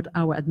support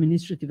our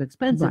administrative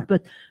expenses. Right.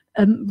 But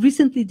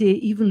recently they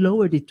even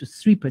lowered it to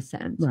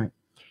 3%. Right.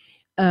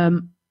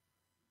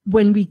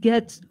 When we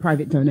get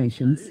private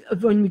donations,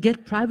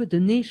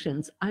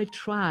 I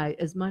try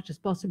as much as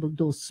possible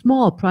those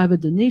small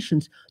private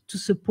donations to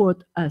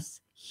support us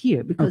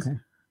here because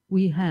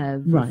we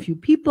have a few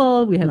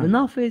people, we have an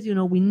office, we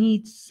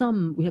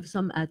have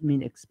some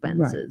admin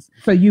expenses.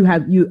 Right. So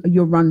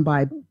you're run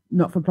by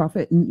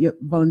not-for-profit and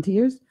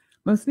volunteers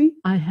mostly?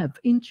 I have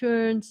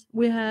interns.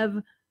 We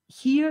have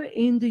here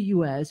in the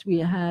US, we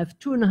have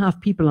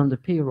 2.5 people on the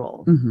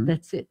payroll. Mm-hmm.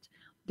 That's it.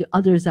 The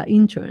others are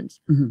interns.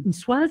 Mm-hmm. In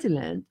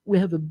Swaziland, we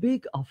have a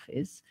big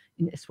office.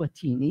 In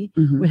Eswatini,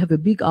 Mm-hmm. we have a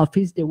big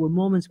office. There were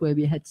moments where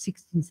we had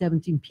 16,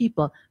 17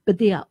 people, but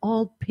they are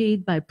all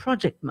paid by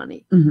project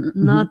money,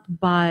 not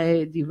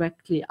by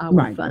directly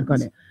our funds.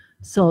 Got it.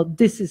 So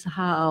this is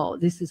how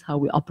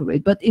we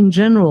operate. But in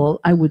general,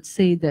 I would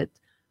say that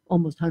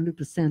almost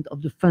 100%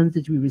 of the funds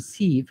that we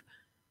receive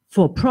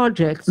for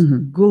projects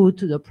go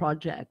to the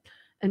project.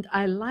 And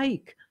I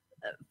like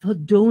for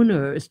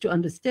donors to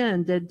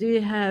understand that they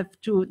have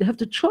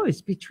the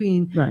choice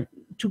between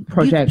to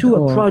project give to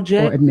or, a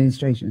project or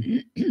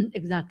administration.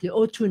 Exactly,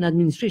 or to an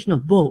administration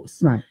of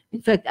both. Right.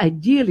 In fact,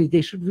 ideally,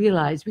 they should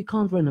realize we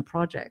can't run a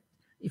project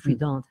if we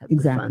don't have the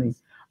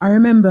funds. I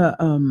remember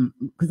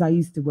because I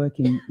used to work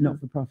in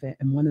not-for-profit,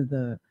 and one of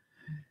a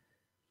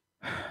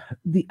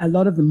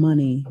lot of the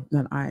money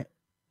that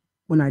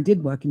when I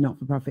did work in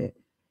not-for-profit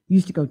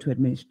used to go to a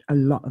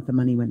lot of the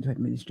money went to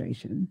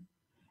administration,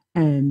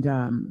 and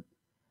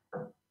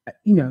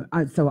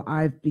so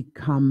I've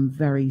become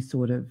very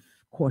sort of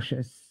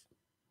cautious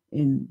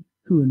in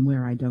who and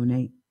where I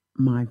donate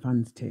my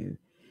funds to,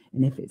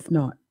 and if it's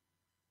not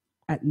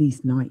at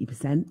least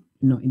 90%, I'm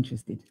not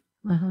interested.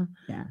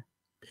 Yeah.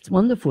 It's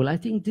wonderful. I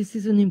think this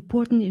is an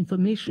important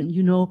information.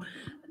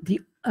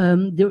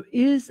 There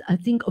is, I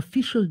think,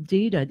 official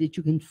data that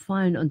you can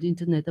find on the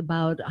internet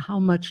about how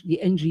much the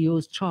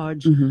NGOs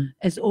charge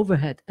as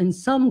overhead, and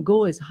some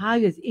go as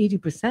high as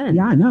 80%.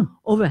 Yeah, I know.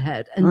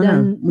 Overhead, and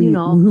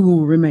who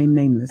will remain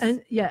nameless.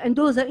 And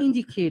those are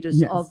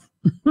indicators of,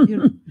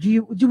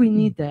 do we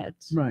need that?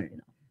 Right.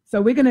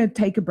 So we're going to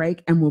take a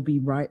break, and we'll be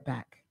right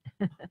back.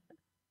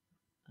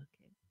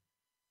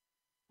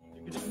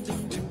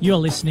 You're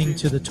listening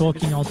to the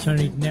Talking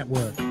Alternative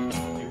Network.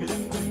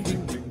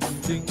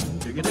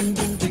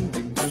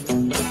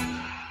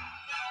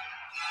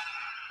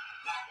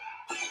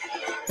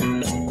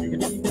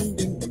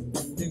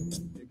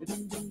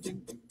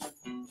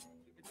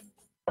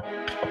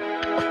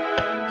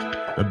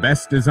 The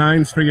best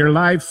designs for your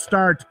life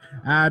start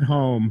at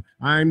home.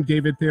 I'm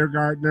David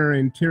Thiergartner,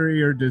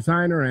 interior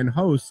designer and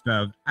host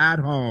of At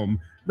Home.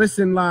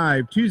 Listen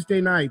live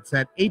Tuesday nights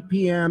at 8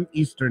 p.m.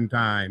 Eastern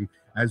Time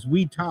as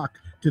we talk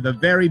to the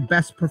very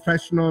best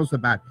professionals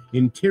about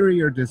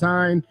interior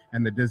design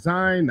and the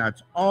design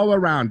that's all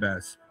around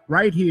us,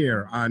 right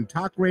here on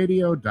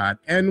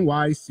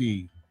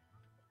talkradio.nyc.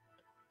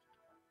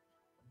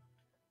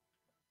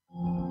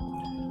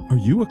 Are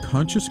you a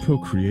conscious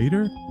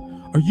co-creator?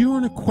 Are you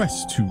on a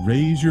quest to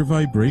raise your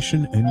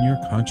vibration and your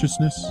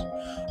consciousness?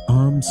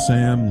 I'm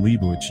Sam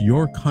Leibowitz,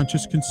 your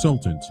conscious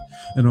consultant,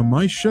 and on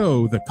my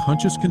show, The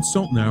Conscious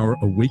Consultant Hour,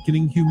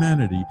 Awakening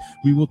Humanity,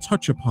 we will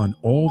touch upon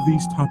all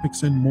these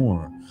topics and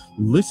more.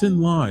 Listen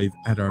live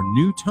at our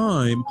new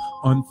time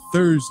on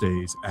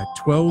Thursdays at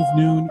 12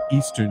 noon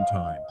Eastern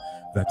Time.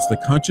 That's The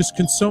Conscious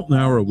Consultant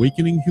Hour,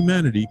 Awakening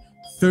Humanity,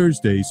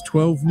 Thursdays,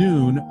 12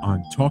 noon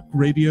on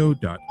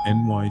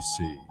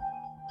talkradio.nyc.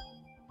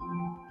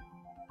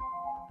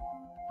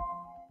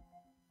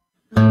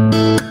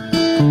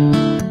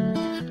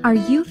 Are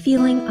you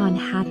feeling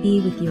unhappy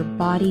with your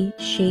body,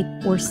 shape,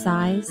 or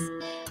size?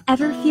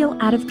 Ever feel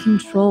out of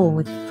control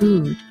with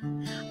food?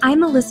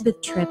 I'm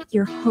Elizabeth Tripp,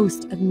 your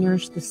host of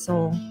Nourish the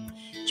Soul.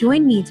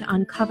 Join me to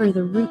uncover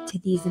the root to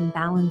these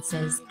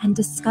imbalances and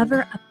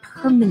discover a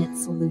permanent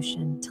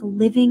solution to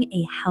living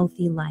a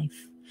healthy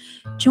life.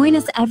 Join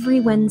us every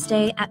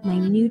Wednesday at my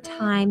new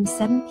time,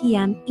 7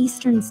 p.m.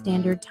 Eastern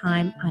Standard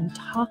Time on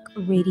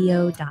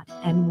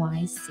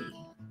talkradio.nyc.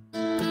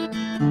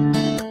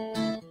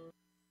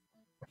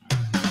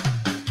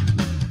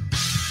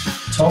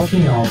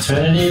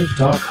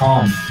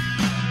 TalkingAlternative.com.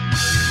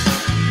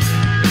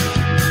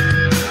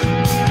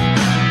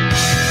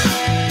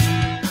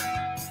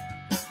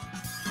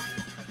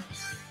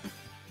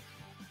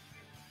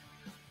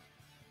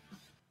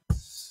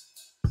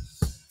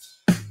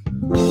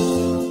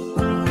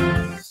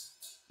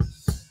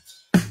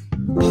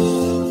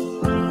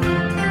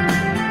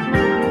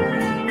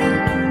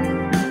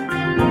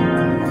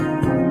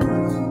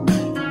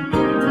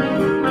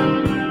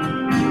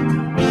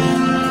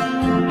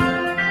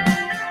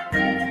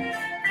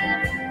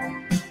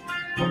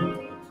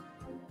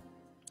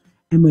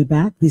 And we're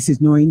back. This is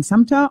Noreen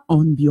Sumter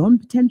on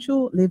Beyond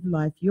Potential, Live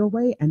Life Your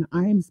Way. And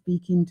I am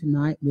speaking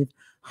tonight with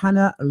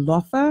Hannah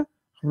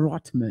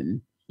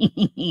Laufer-Rottman.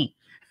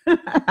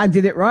 I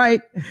did it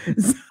right.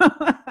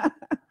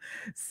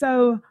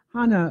 So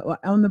Hannah,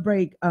 on the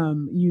break,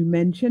 you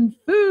mentioned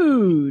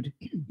food,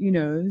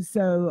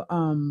 so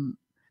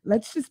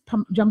let's just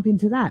jump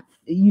into that.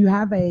 You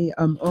have a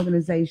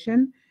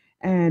organization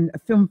and a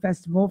film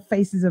festival,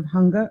 Faces of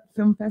Hunger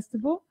Film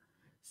Festival.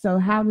 So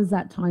how does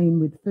that tie in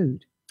with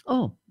food?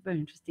 Oh, Very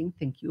interesting.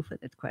 Thank you for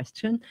that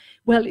question.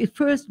 Well, it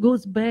first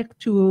goes back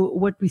to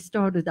what we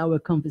started our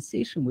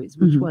conversation with,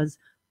 which was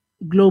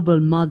global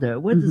mother.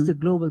 What does the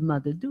global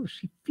mother do?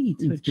 She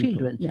feeds her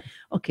children. Yes.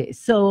 Okay,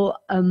 so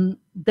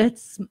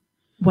that's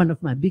one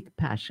of my big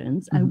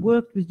passions. I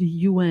worked with the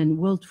UN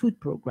World Food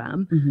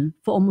Program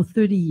for almost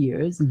 30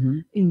 years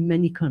in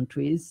many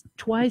countries,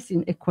 twice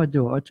in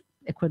Ecuador.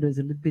 Ecuador is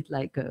a little bit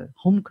like a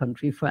home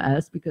country for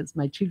us because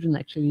my children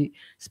actually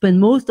spend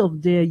most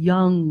of their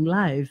young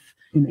life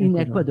in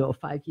Ecuador.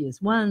 5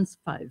 years once,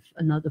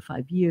 another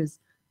 5 years.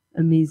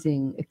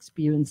 Amazing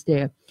experience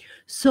there.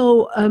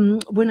 So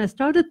when I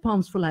started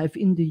Palms for Life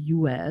in the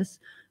US,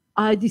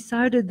 I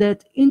decided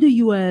that in the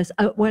US,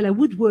 while I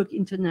would work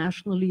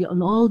internationally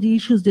on all the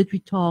issues that we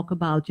talk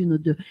about, you know,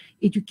 the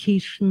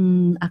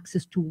education,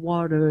 access to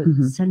water,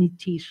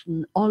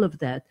 sanitation, all of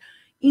that,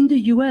 in the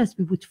US,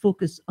 we would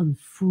focus on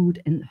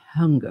food and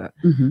hunger.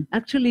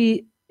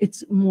 Actually,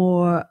 it's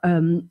more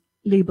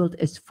labeled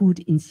as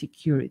food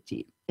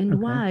insecurity. And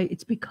why?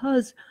 It's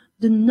because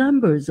the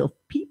numbers of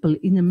people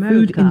in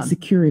America. Food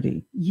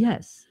insecurity.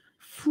 Yes.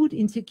 Food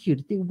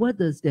insecurity. What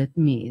does that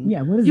mean?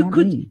 Yeah, what does that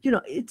mean? You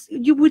know,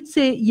 you would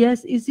say,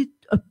 yes, is it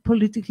a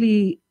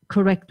politically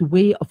correct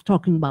way of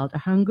talking about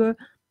hunger?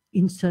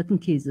 In certain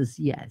cases,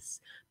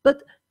 yes.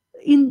 But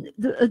in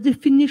a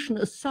definition,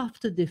 a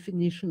softer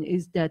definition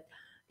is that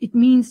it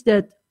means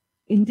that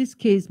in this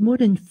case, more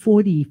than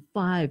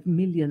 45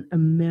 million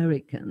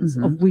Americans,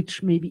 of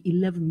which maybe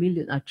 11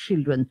 million are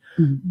children,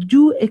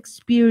 do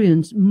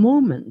experience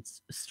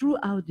moments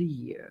throughout the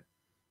year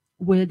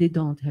where they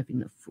don't have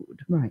enough food.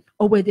 Right.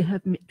 Or where they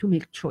have to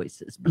make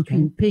choices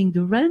between paying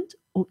the rent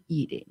or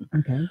eating.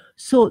 Okay.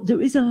 So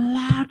there is a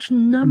large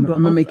number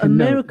of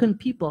American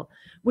people.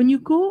 When you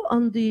go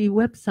on the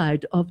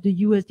website of the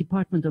U.S.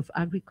 Department of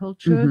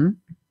Agriculture,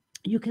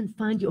 you can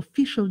find the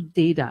official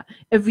data.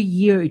 Every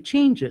year it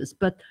changes,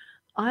 but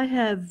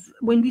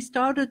when we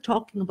started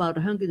talking about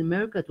hunger in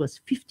America, it was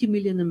 50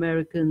 million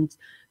Americans,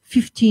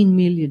 15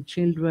 million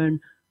children.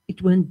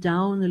 It went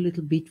down a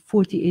little bit,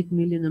 48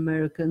 million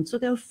Americans. So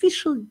there are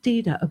official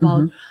data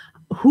about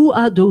who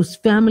are those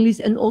families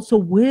and also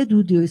where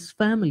do those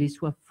families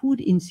who are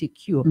food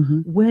insecure,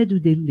 where do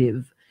they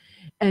live?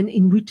 And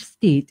in which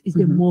state is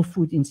there more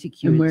food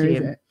insecurity? And where is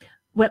it?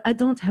 Well, I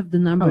don't have the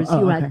numbers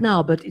here right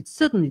now, but it's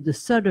certainly the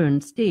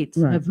southern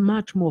states have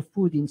much more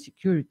food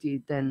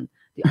insecurity than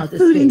the other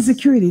food states.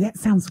 Insecurity, that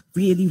sounds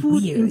really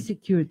food weird.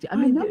 Insecurity. I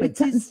mean,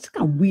 it's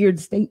a weird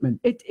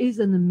statement. It is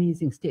an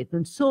amazing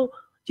statement. So,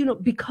 you know,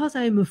 because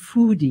I'm a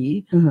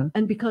foodie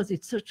and because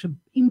it's such an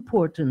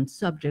important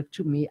subject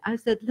to me, I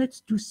said,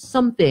 let's do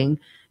something.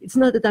 It's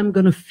not that I'm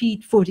going to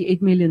feed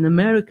 48 million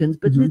Americans,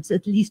 but let's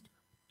at least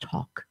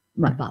talk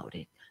about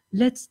it.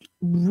 Let's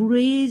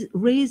raise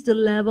the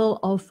level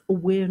of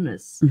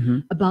awareness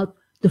about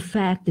the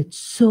fact that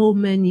so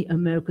many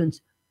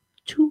Americans,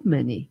 too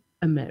many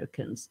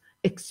Americans,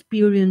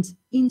 experience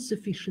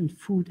insufficient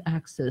food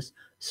access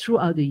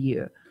throughout the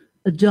year.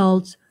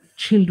 Adults,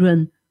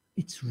 children,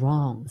 it's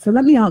wrong. So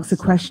let me ask a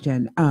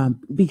question,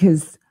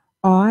 because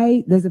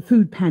there's a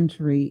food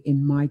pantry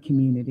in my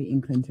community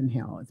in Clinton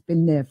Hill. It's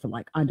been there for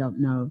I don't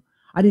know.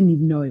 I didn't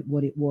even know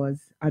what it was.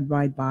 I'd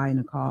ride by in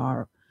a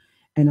car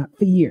and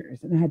for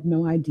years, and I had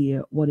no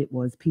idea what it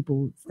was.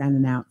 People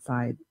standing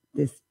outside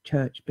this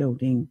church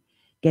building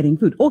getting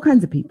food, all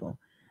kinds of people.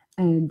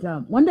 And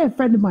one day a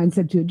friend of mine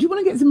said to her, do you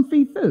want to get some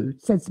free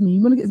food? Said to me,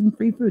 you want to get some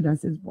free food? I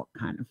said, what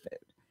kind of food?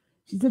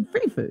 She said,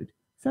 free food.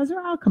 So I said,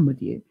 I'll come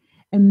with you.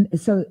 And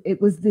so it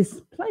was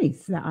this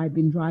place that I've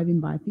been driving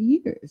by for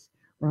years,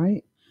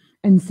 right?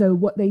 And so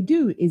what they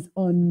do is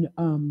on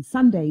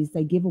Sundays,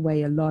 they give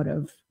away a lot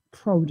of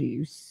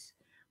produce,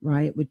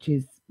 right? Which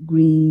is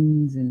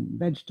greens and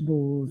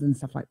vegetables and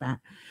stuff like that.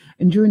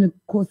 And during the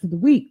course of the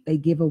week, they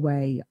give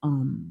away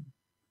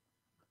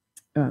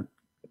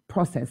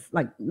processed,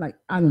 like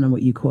I don't know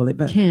what you call it,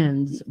 but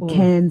cans,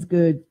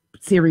 good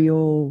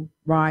cereal,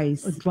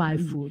 rice, or dry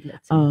food.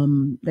 Let's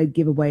say. They'd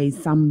give away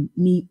some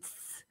meats.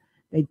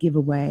 They'd give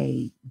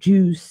away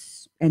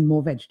juice and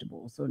more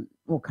vegetables and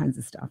all kinds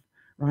of stuff,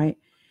 right?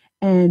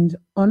 And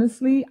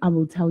honestly, I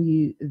will tell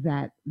you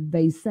that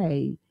they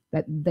say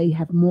that they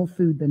have more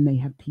food than they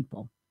have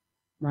people,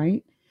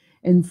 right?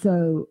 And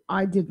so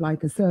I did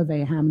a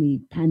survey how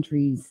many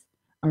pantries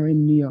are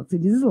in New York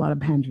City. There's a lot of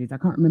pantries. I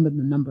can't remember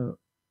the number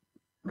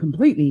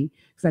completely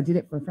because I did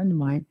it for a friend of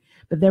mine.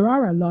 But there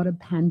are a lot of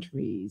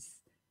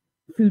pantries,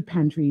 food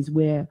pantries,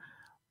 where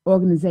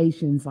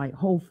organizations like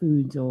Whole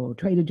Foods or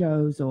Trader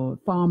Joe's or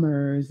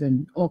farmers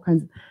and all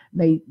kinds,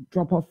 they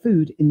drop off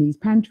food in these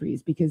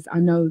pantries, because I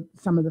know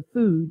some of the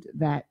food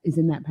that is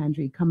in that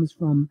pantry comes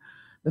from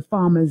the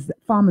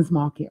farmers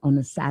market on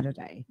a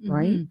Saturday,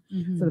 right?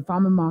 So the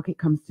farmer market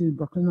comes to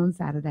Brooklyn on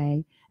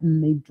Saturday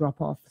and they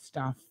drop off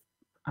stuff.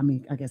 I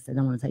mean, I guess they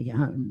don't want to take it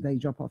home. They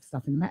drop off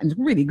stuff in the mountains,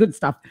 really good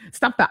stuff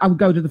that I would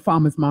go to the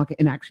farmer's market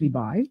and actually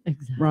buy,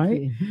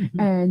 right?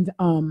 And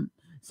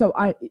so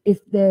if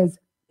there's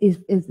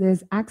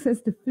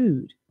access to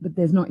food, but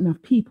there's not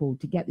enough people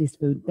to get this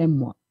food, then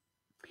what?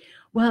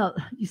 Well,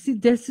 you see,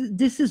 this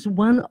is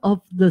one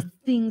of the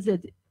things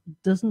that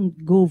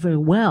doesn't go very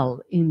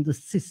well in the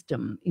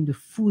system, in the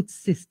food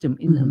system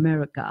in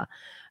America,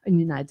 in the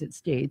United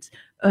States.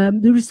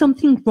 There is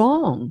something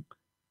wrong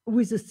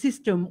with a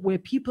system where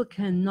people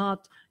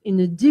cannot, in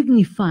a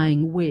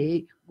dignifying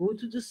way, go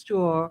to the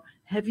store,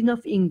 have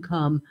enough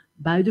income,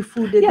 buy the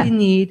food that they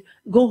need,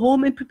 go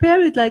home and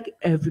prepare it like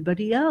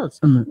everybody else.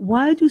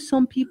 Why do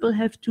some people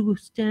have to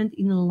stand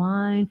in a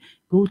line,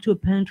 go to a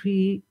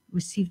pantry,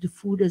 receive the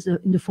food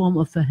in the form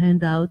of a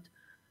handout?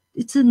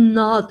 It's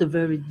not a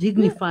very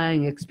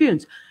dignifying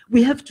experience.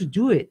 We have to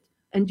do it.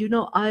 And you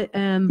know, I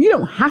am... You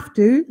don't have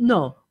to.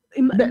 No.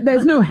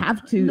 There's no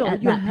have to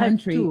at that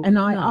pantry. To. And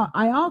I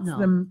asked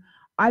them,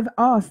 I've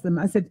asked them,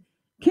 I said,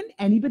 can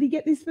anybody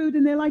get this food?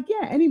 And they're like,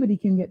 yeah, anybody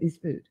can get this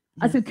food.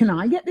 Yes. I said, can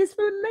I get this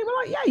food? And they were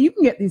like, yeah, you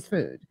can get this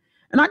food.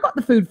 And I got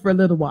the food for a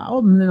little while,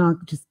 and then I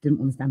just didn't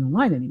want to stand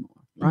online anymore.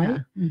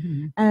 Right.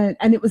 Yeah.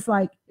 And it was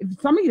like,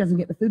 if somebody doesn't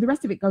get the food, the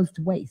rest of it goes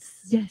to waste.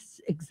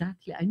 Yes,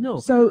 exactly. I know.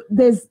 So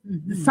there's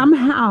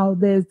somehow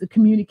there's the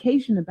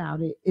communication about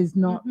it is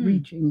not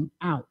reaching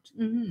out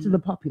to the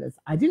populace.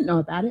 I didn't know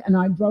about it, and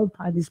I drove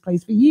by this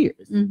place for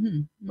years.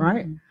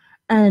 Right.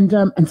 And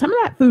some of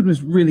that food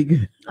was really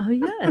good. Oh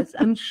yes,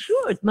 I'm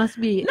sure it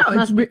must be. No,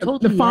 must be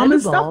totally the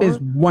farmer's edible. Stuff is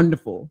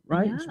wonderful,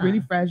 right? Yeah. It's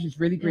really fresh,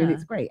 it's really green,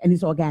 it's great, and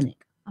it's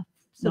organic.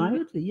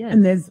 Absolutely, right? yes.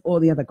 And there's all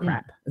the other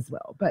crap as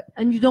well.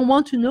 And you don't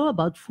want to know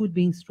about food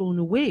being thrown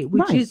away,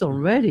 which is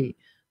already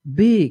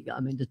big. I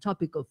mean, the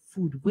topic of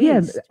food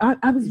waste. Yeah,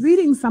 I was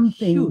reading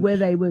something where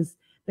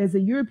there's a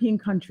European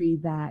country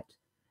that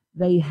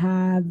they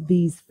have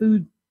these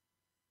food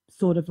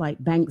sort of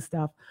like bank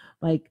stuff,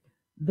 like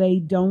they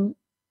don't.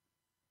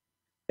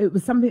 It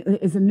was something,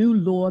 it's a new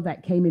law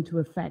that came into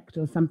effect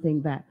or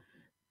something that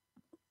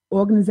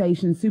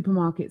organizations,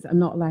 supermarkets are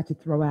not allowed to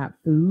throw out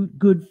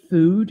good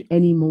food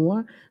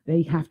anymore.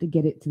 They have to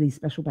get it to these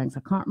special banks. I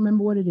can't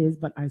remember what it is,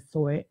 but I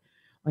saw it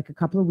like a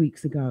couple of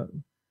weeks ago.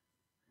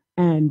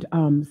 And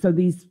so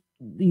these,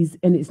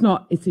 and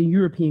it's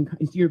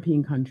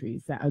European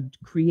countries that are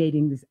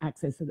creating this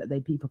access so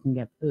that people can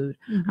get food.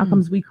 How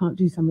comes we can't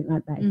do something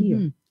like that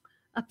here?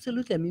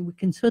 Absolutely. I mean, we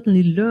can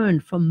certainly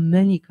learn from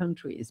many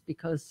countries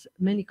because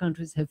many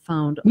countries have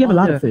found. We have a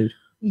lot of food.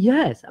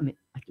 Yes. I mean,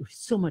 there's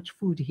so much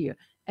food here.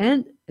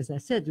 And as I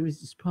said, there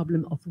is this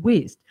problem of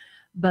waste.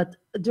 But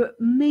the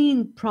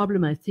main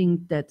problem, I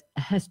think, that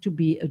has to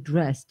be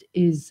addressed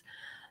is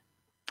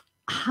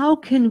how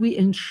can we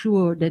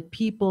ensure that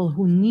people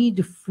who need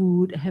the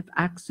food have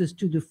access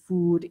to the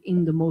food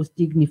in the most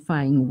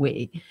dignifying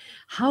way?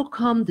 How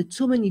come that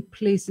so many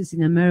places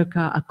in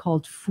America are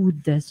called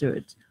food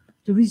deserts?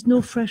 There is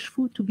no fresh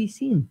food to be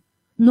seen.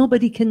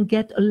 Nobody can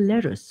get a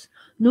lettuce.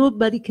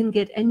 Nobody can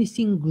get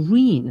anything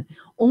green.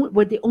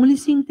 The only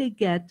thing they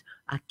get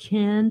are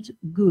canned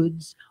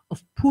goods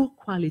of poor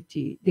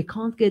quality. They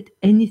can't get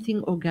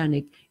anything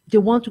organic. If they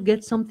want to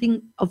get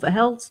something of a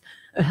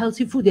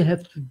healthy food, they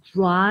have to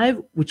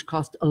drive, which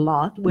costs a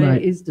lot. Where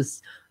is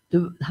this?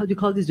 How do you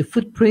call this? The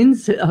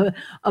footprints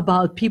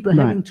about people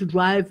having to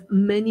drive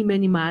many,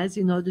 many miles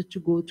in order to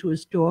go to a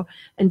store,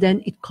 and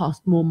then it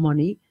costs more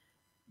money.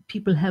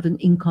 People have an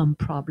income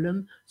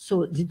problem,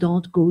 so they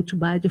don't go to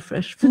buy the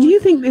fresh food. So do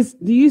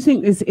you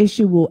think this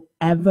issue will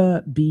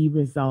ever be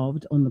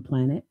resolved on the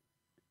planet?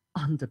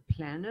 On the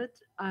planet,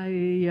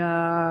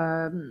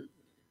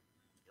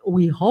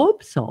 we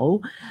hope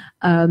so,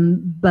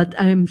 but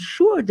I'm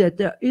sure that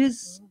there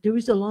is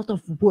a lot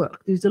of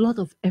work, there's a lot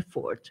of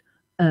effort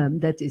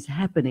that is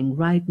happening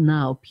right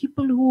now.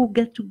 People who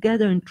get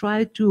together and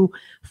try to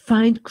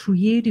find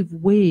creative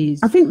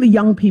ways. I think the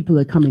young people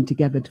are coming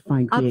together to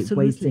find creative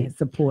ways to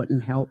support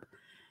and help.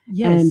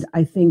 Yes. And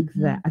I think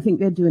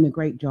they're doing a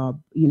great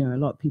job. You know, a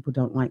lot of people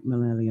don't like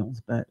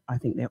millennials, but I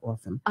think they're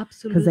awesome.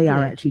 Absolutely. Because they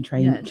are actually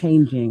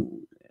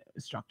changing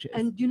structures.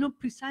 And you know,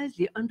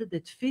 precisely under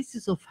that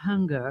Faces of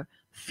Hunger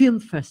film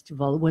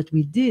festival, what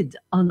we did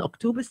on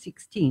October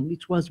 16,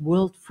 which was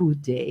World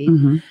Food Day,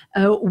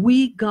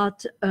 we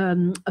got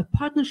a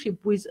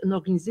partnership with an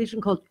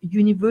organization called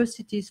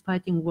Universities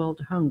Fighting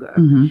World Hunger.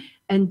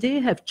 And they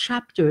have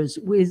chapters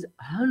with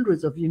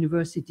hundreds of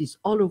universities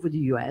all over the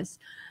US.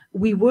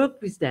 We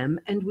worked with them,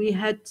 and we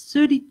had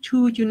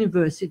 32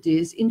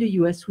 universities in the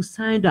US who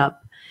signed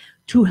up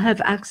to have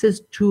access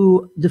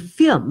to the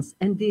films,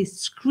 and they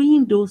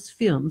screened those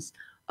films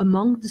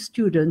among the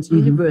students,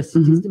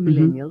 universities, the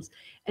millennials,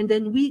 and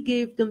then we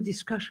gave them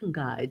discussion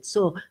guides.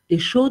 So they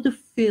showed the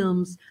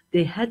films,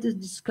 they had the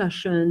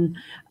discussion,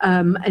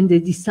 and they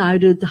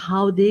decided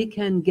how they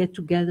can get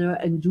together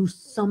and do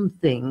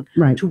something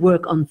to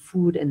work on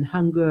food and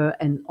hunger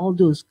and all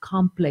those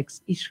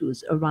complex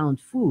issues around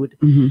food.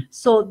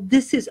 So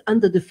this is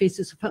under the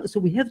Faces of Hunger. So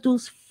we have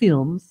those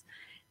films,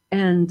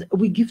 and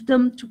we give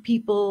them to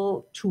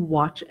people to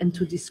watch and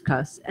to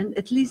discuss. And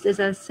at least, as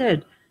I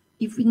said,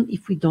 even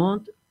if we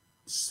don't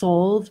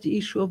solve the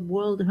issue of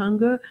world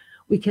hunger,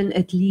 we can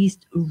at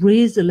least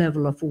raise the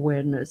level of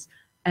awareness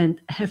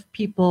and have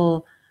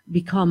people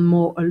become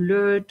more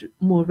alert,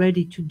 more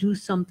ready to do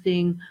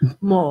something,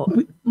 more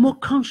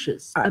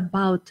conscious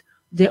about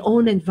their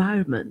own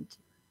environment.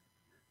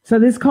 So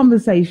this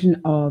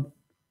conversation of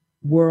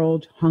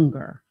world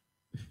hunger,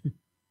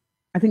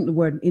 I think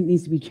it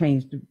needs to be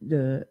changed.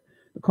 The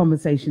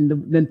conversation,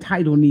 the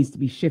title needs to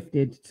be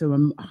shifted to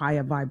a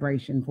higher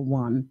vibration for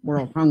one,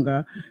 world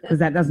hunger, because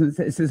that doesn't,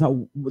 it says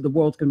how the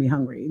world's going to be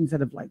hungry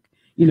instead of like,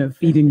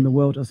 feeding the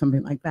world or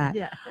something like that.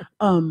 Yeah.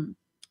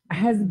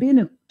 Has been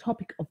a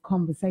topic of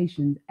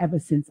conversation ever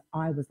since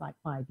I was like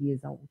 5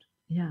 years old.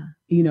 Yeah.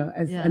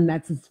 And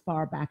that's as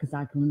far back as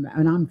I can remember.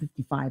 And I'm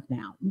 55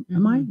 now.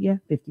 Am I? Yeah,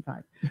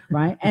 55.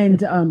 Right.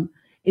 And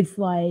it's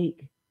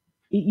like,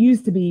 it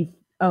used to be,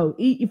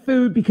 eat your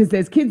food because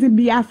there's kids in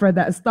Biafra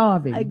that are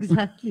starving.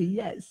 Exactly.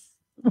 Yes.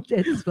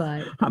 That's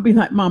right. I'll be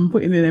like, Mom,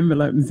 put it in an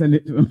envelope and send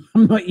it to them.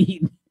 I'm not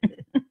eating.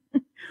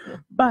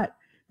 But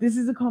this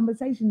is a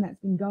conversation that's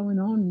been going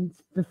on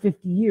for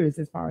 50 years,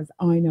 as far as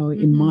I know,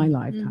 in my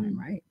lifetime,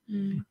 right?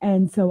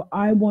 And so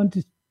I want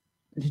to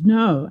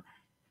know,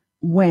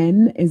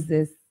 when is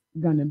this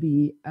going to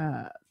be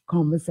a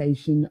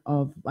conversation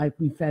of like,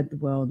 we fed the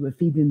world, we're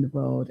feeding the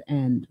world,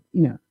 and,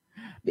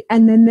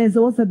 and then there's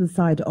also the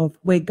side of,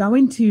 we're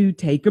going to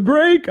take a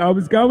break. I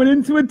was going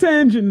into a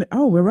tangent.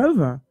 Oh, we're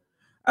over.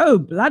 Oh,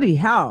 bloody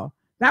hell.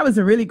 That was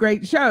a really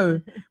great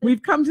show.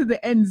 We've come to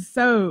the end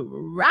so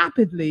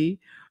rapidly.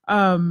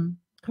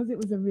 Because it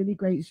was a really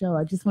great show.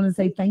 I just want to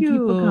say thank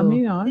you for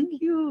coming on.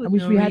 Thank you. I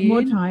wish we had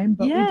more time,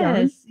 but we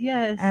don't.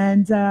 Yes.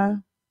 And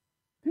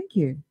thank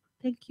you.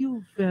 Thank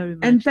you very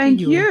much. And thank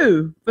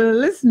you for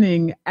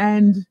listening.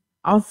 And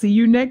I'll see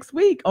you next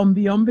week on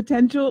Beyond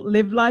Potential.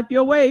 Live life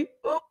your way.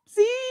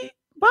 Oopsie.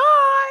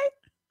 Bye.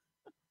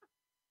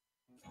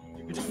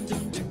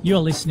 You're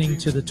listening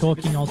to the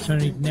Talking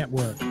Alternative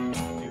Network.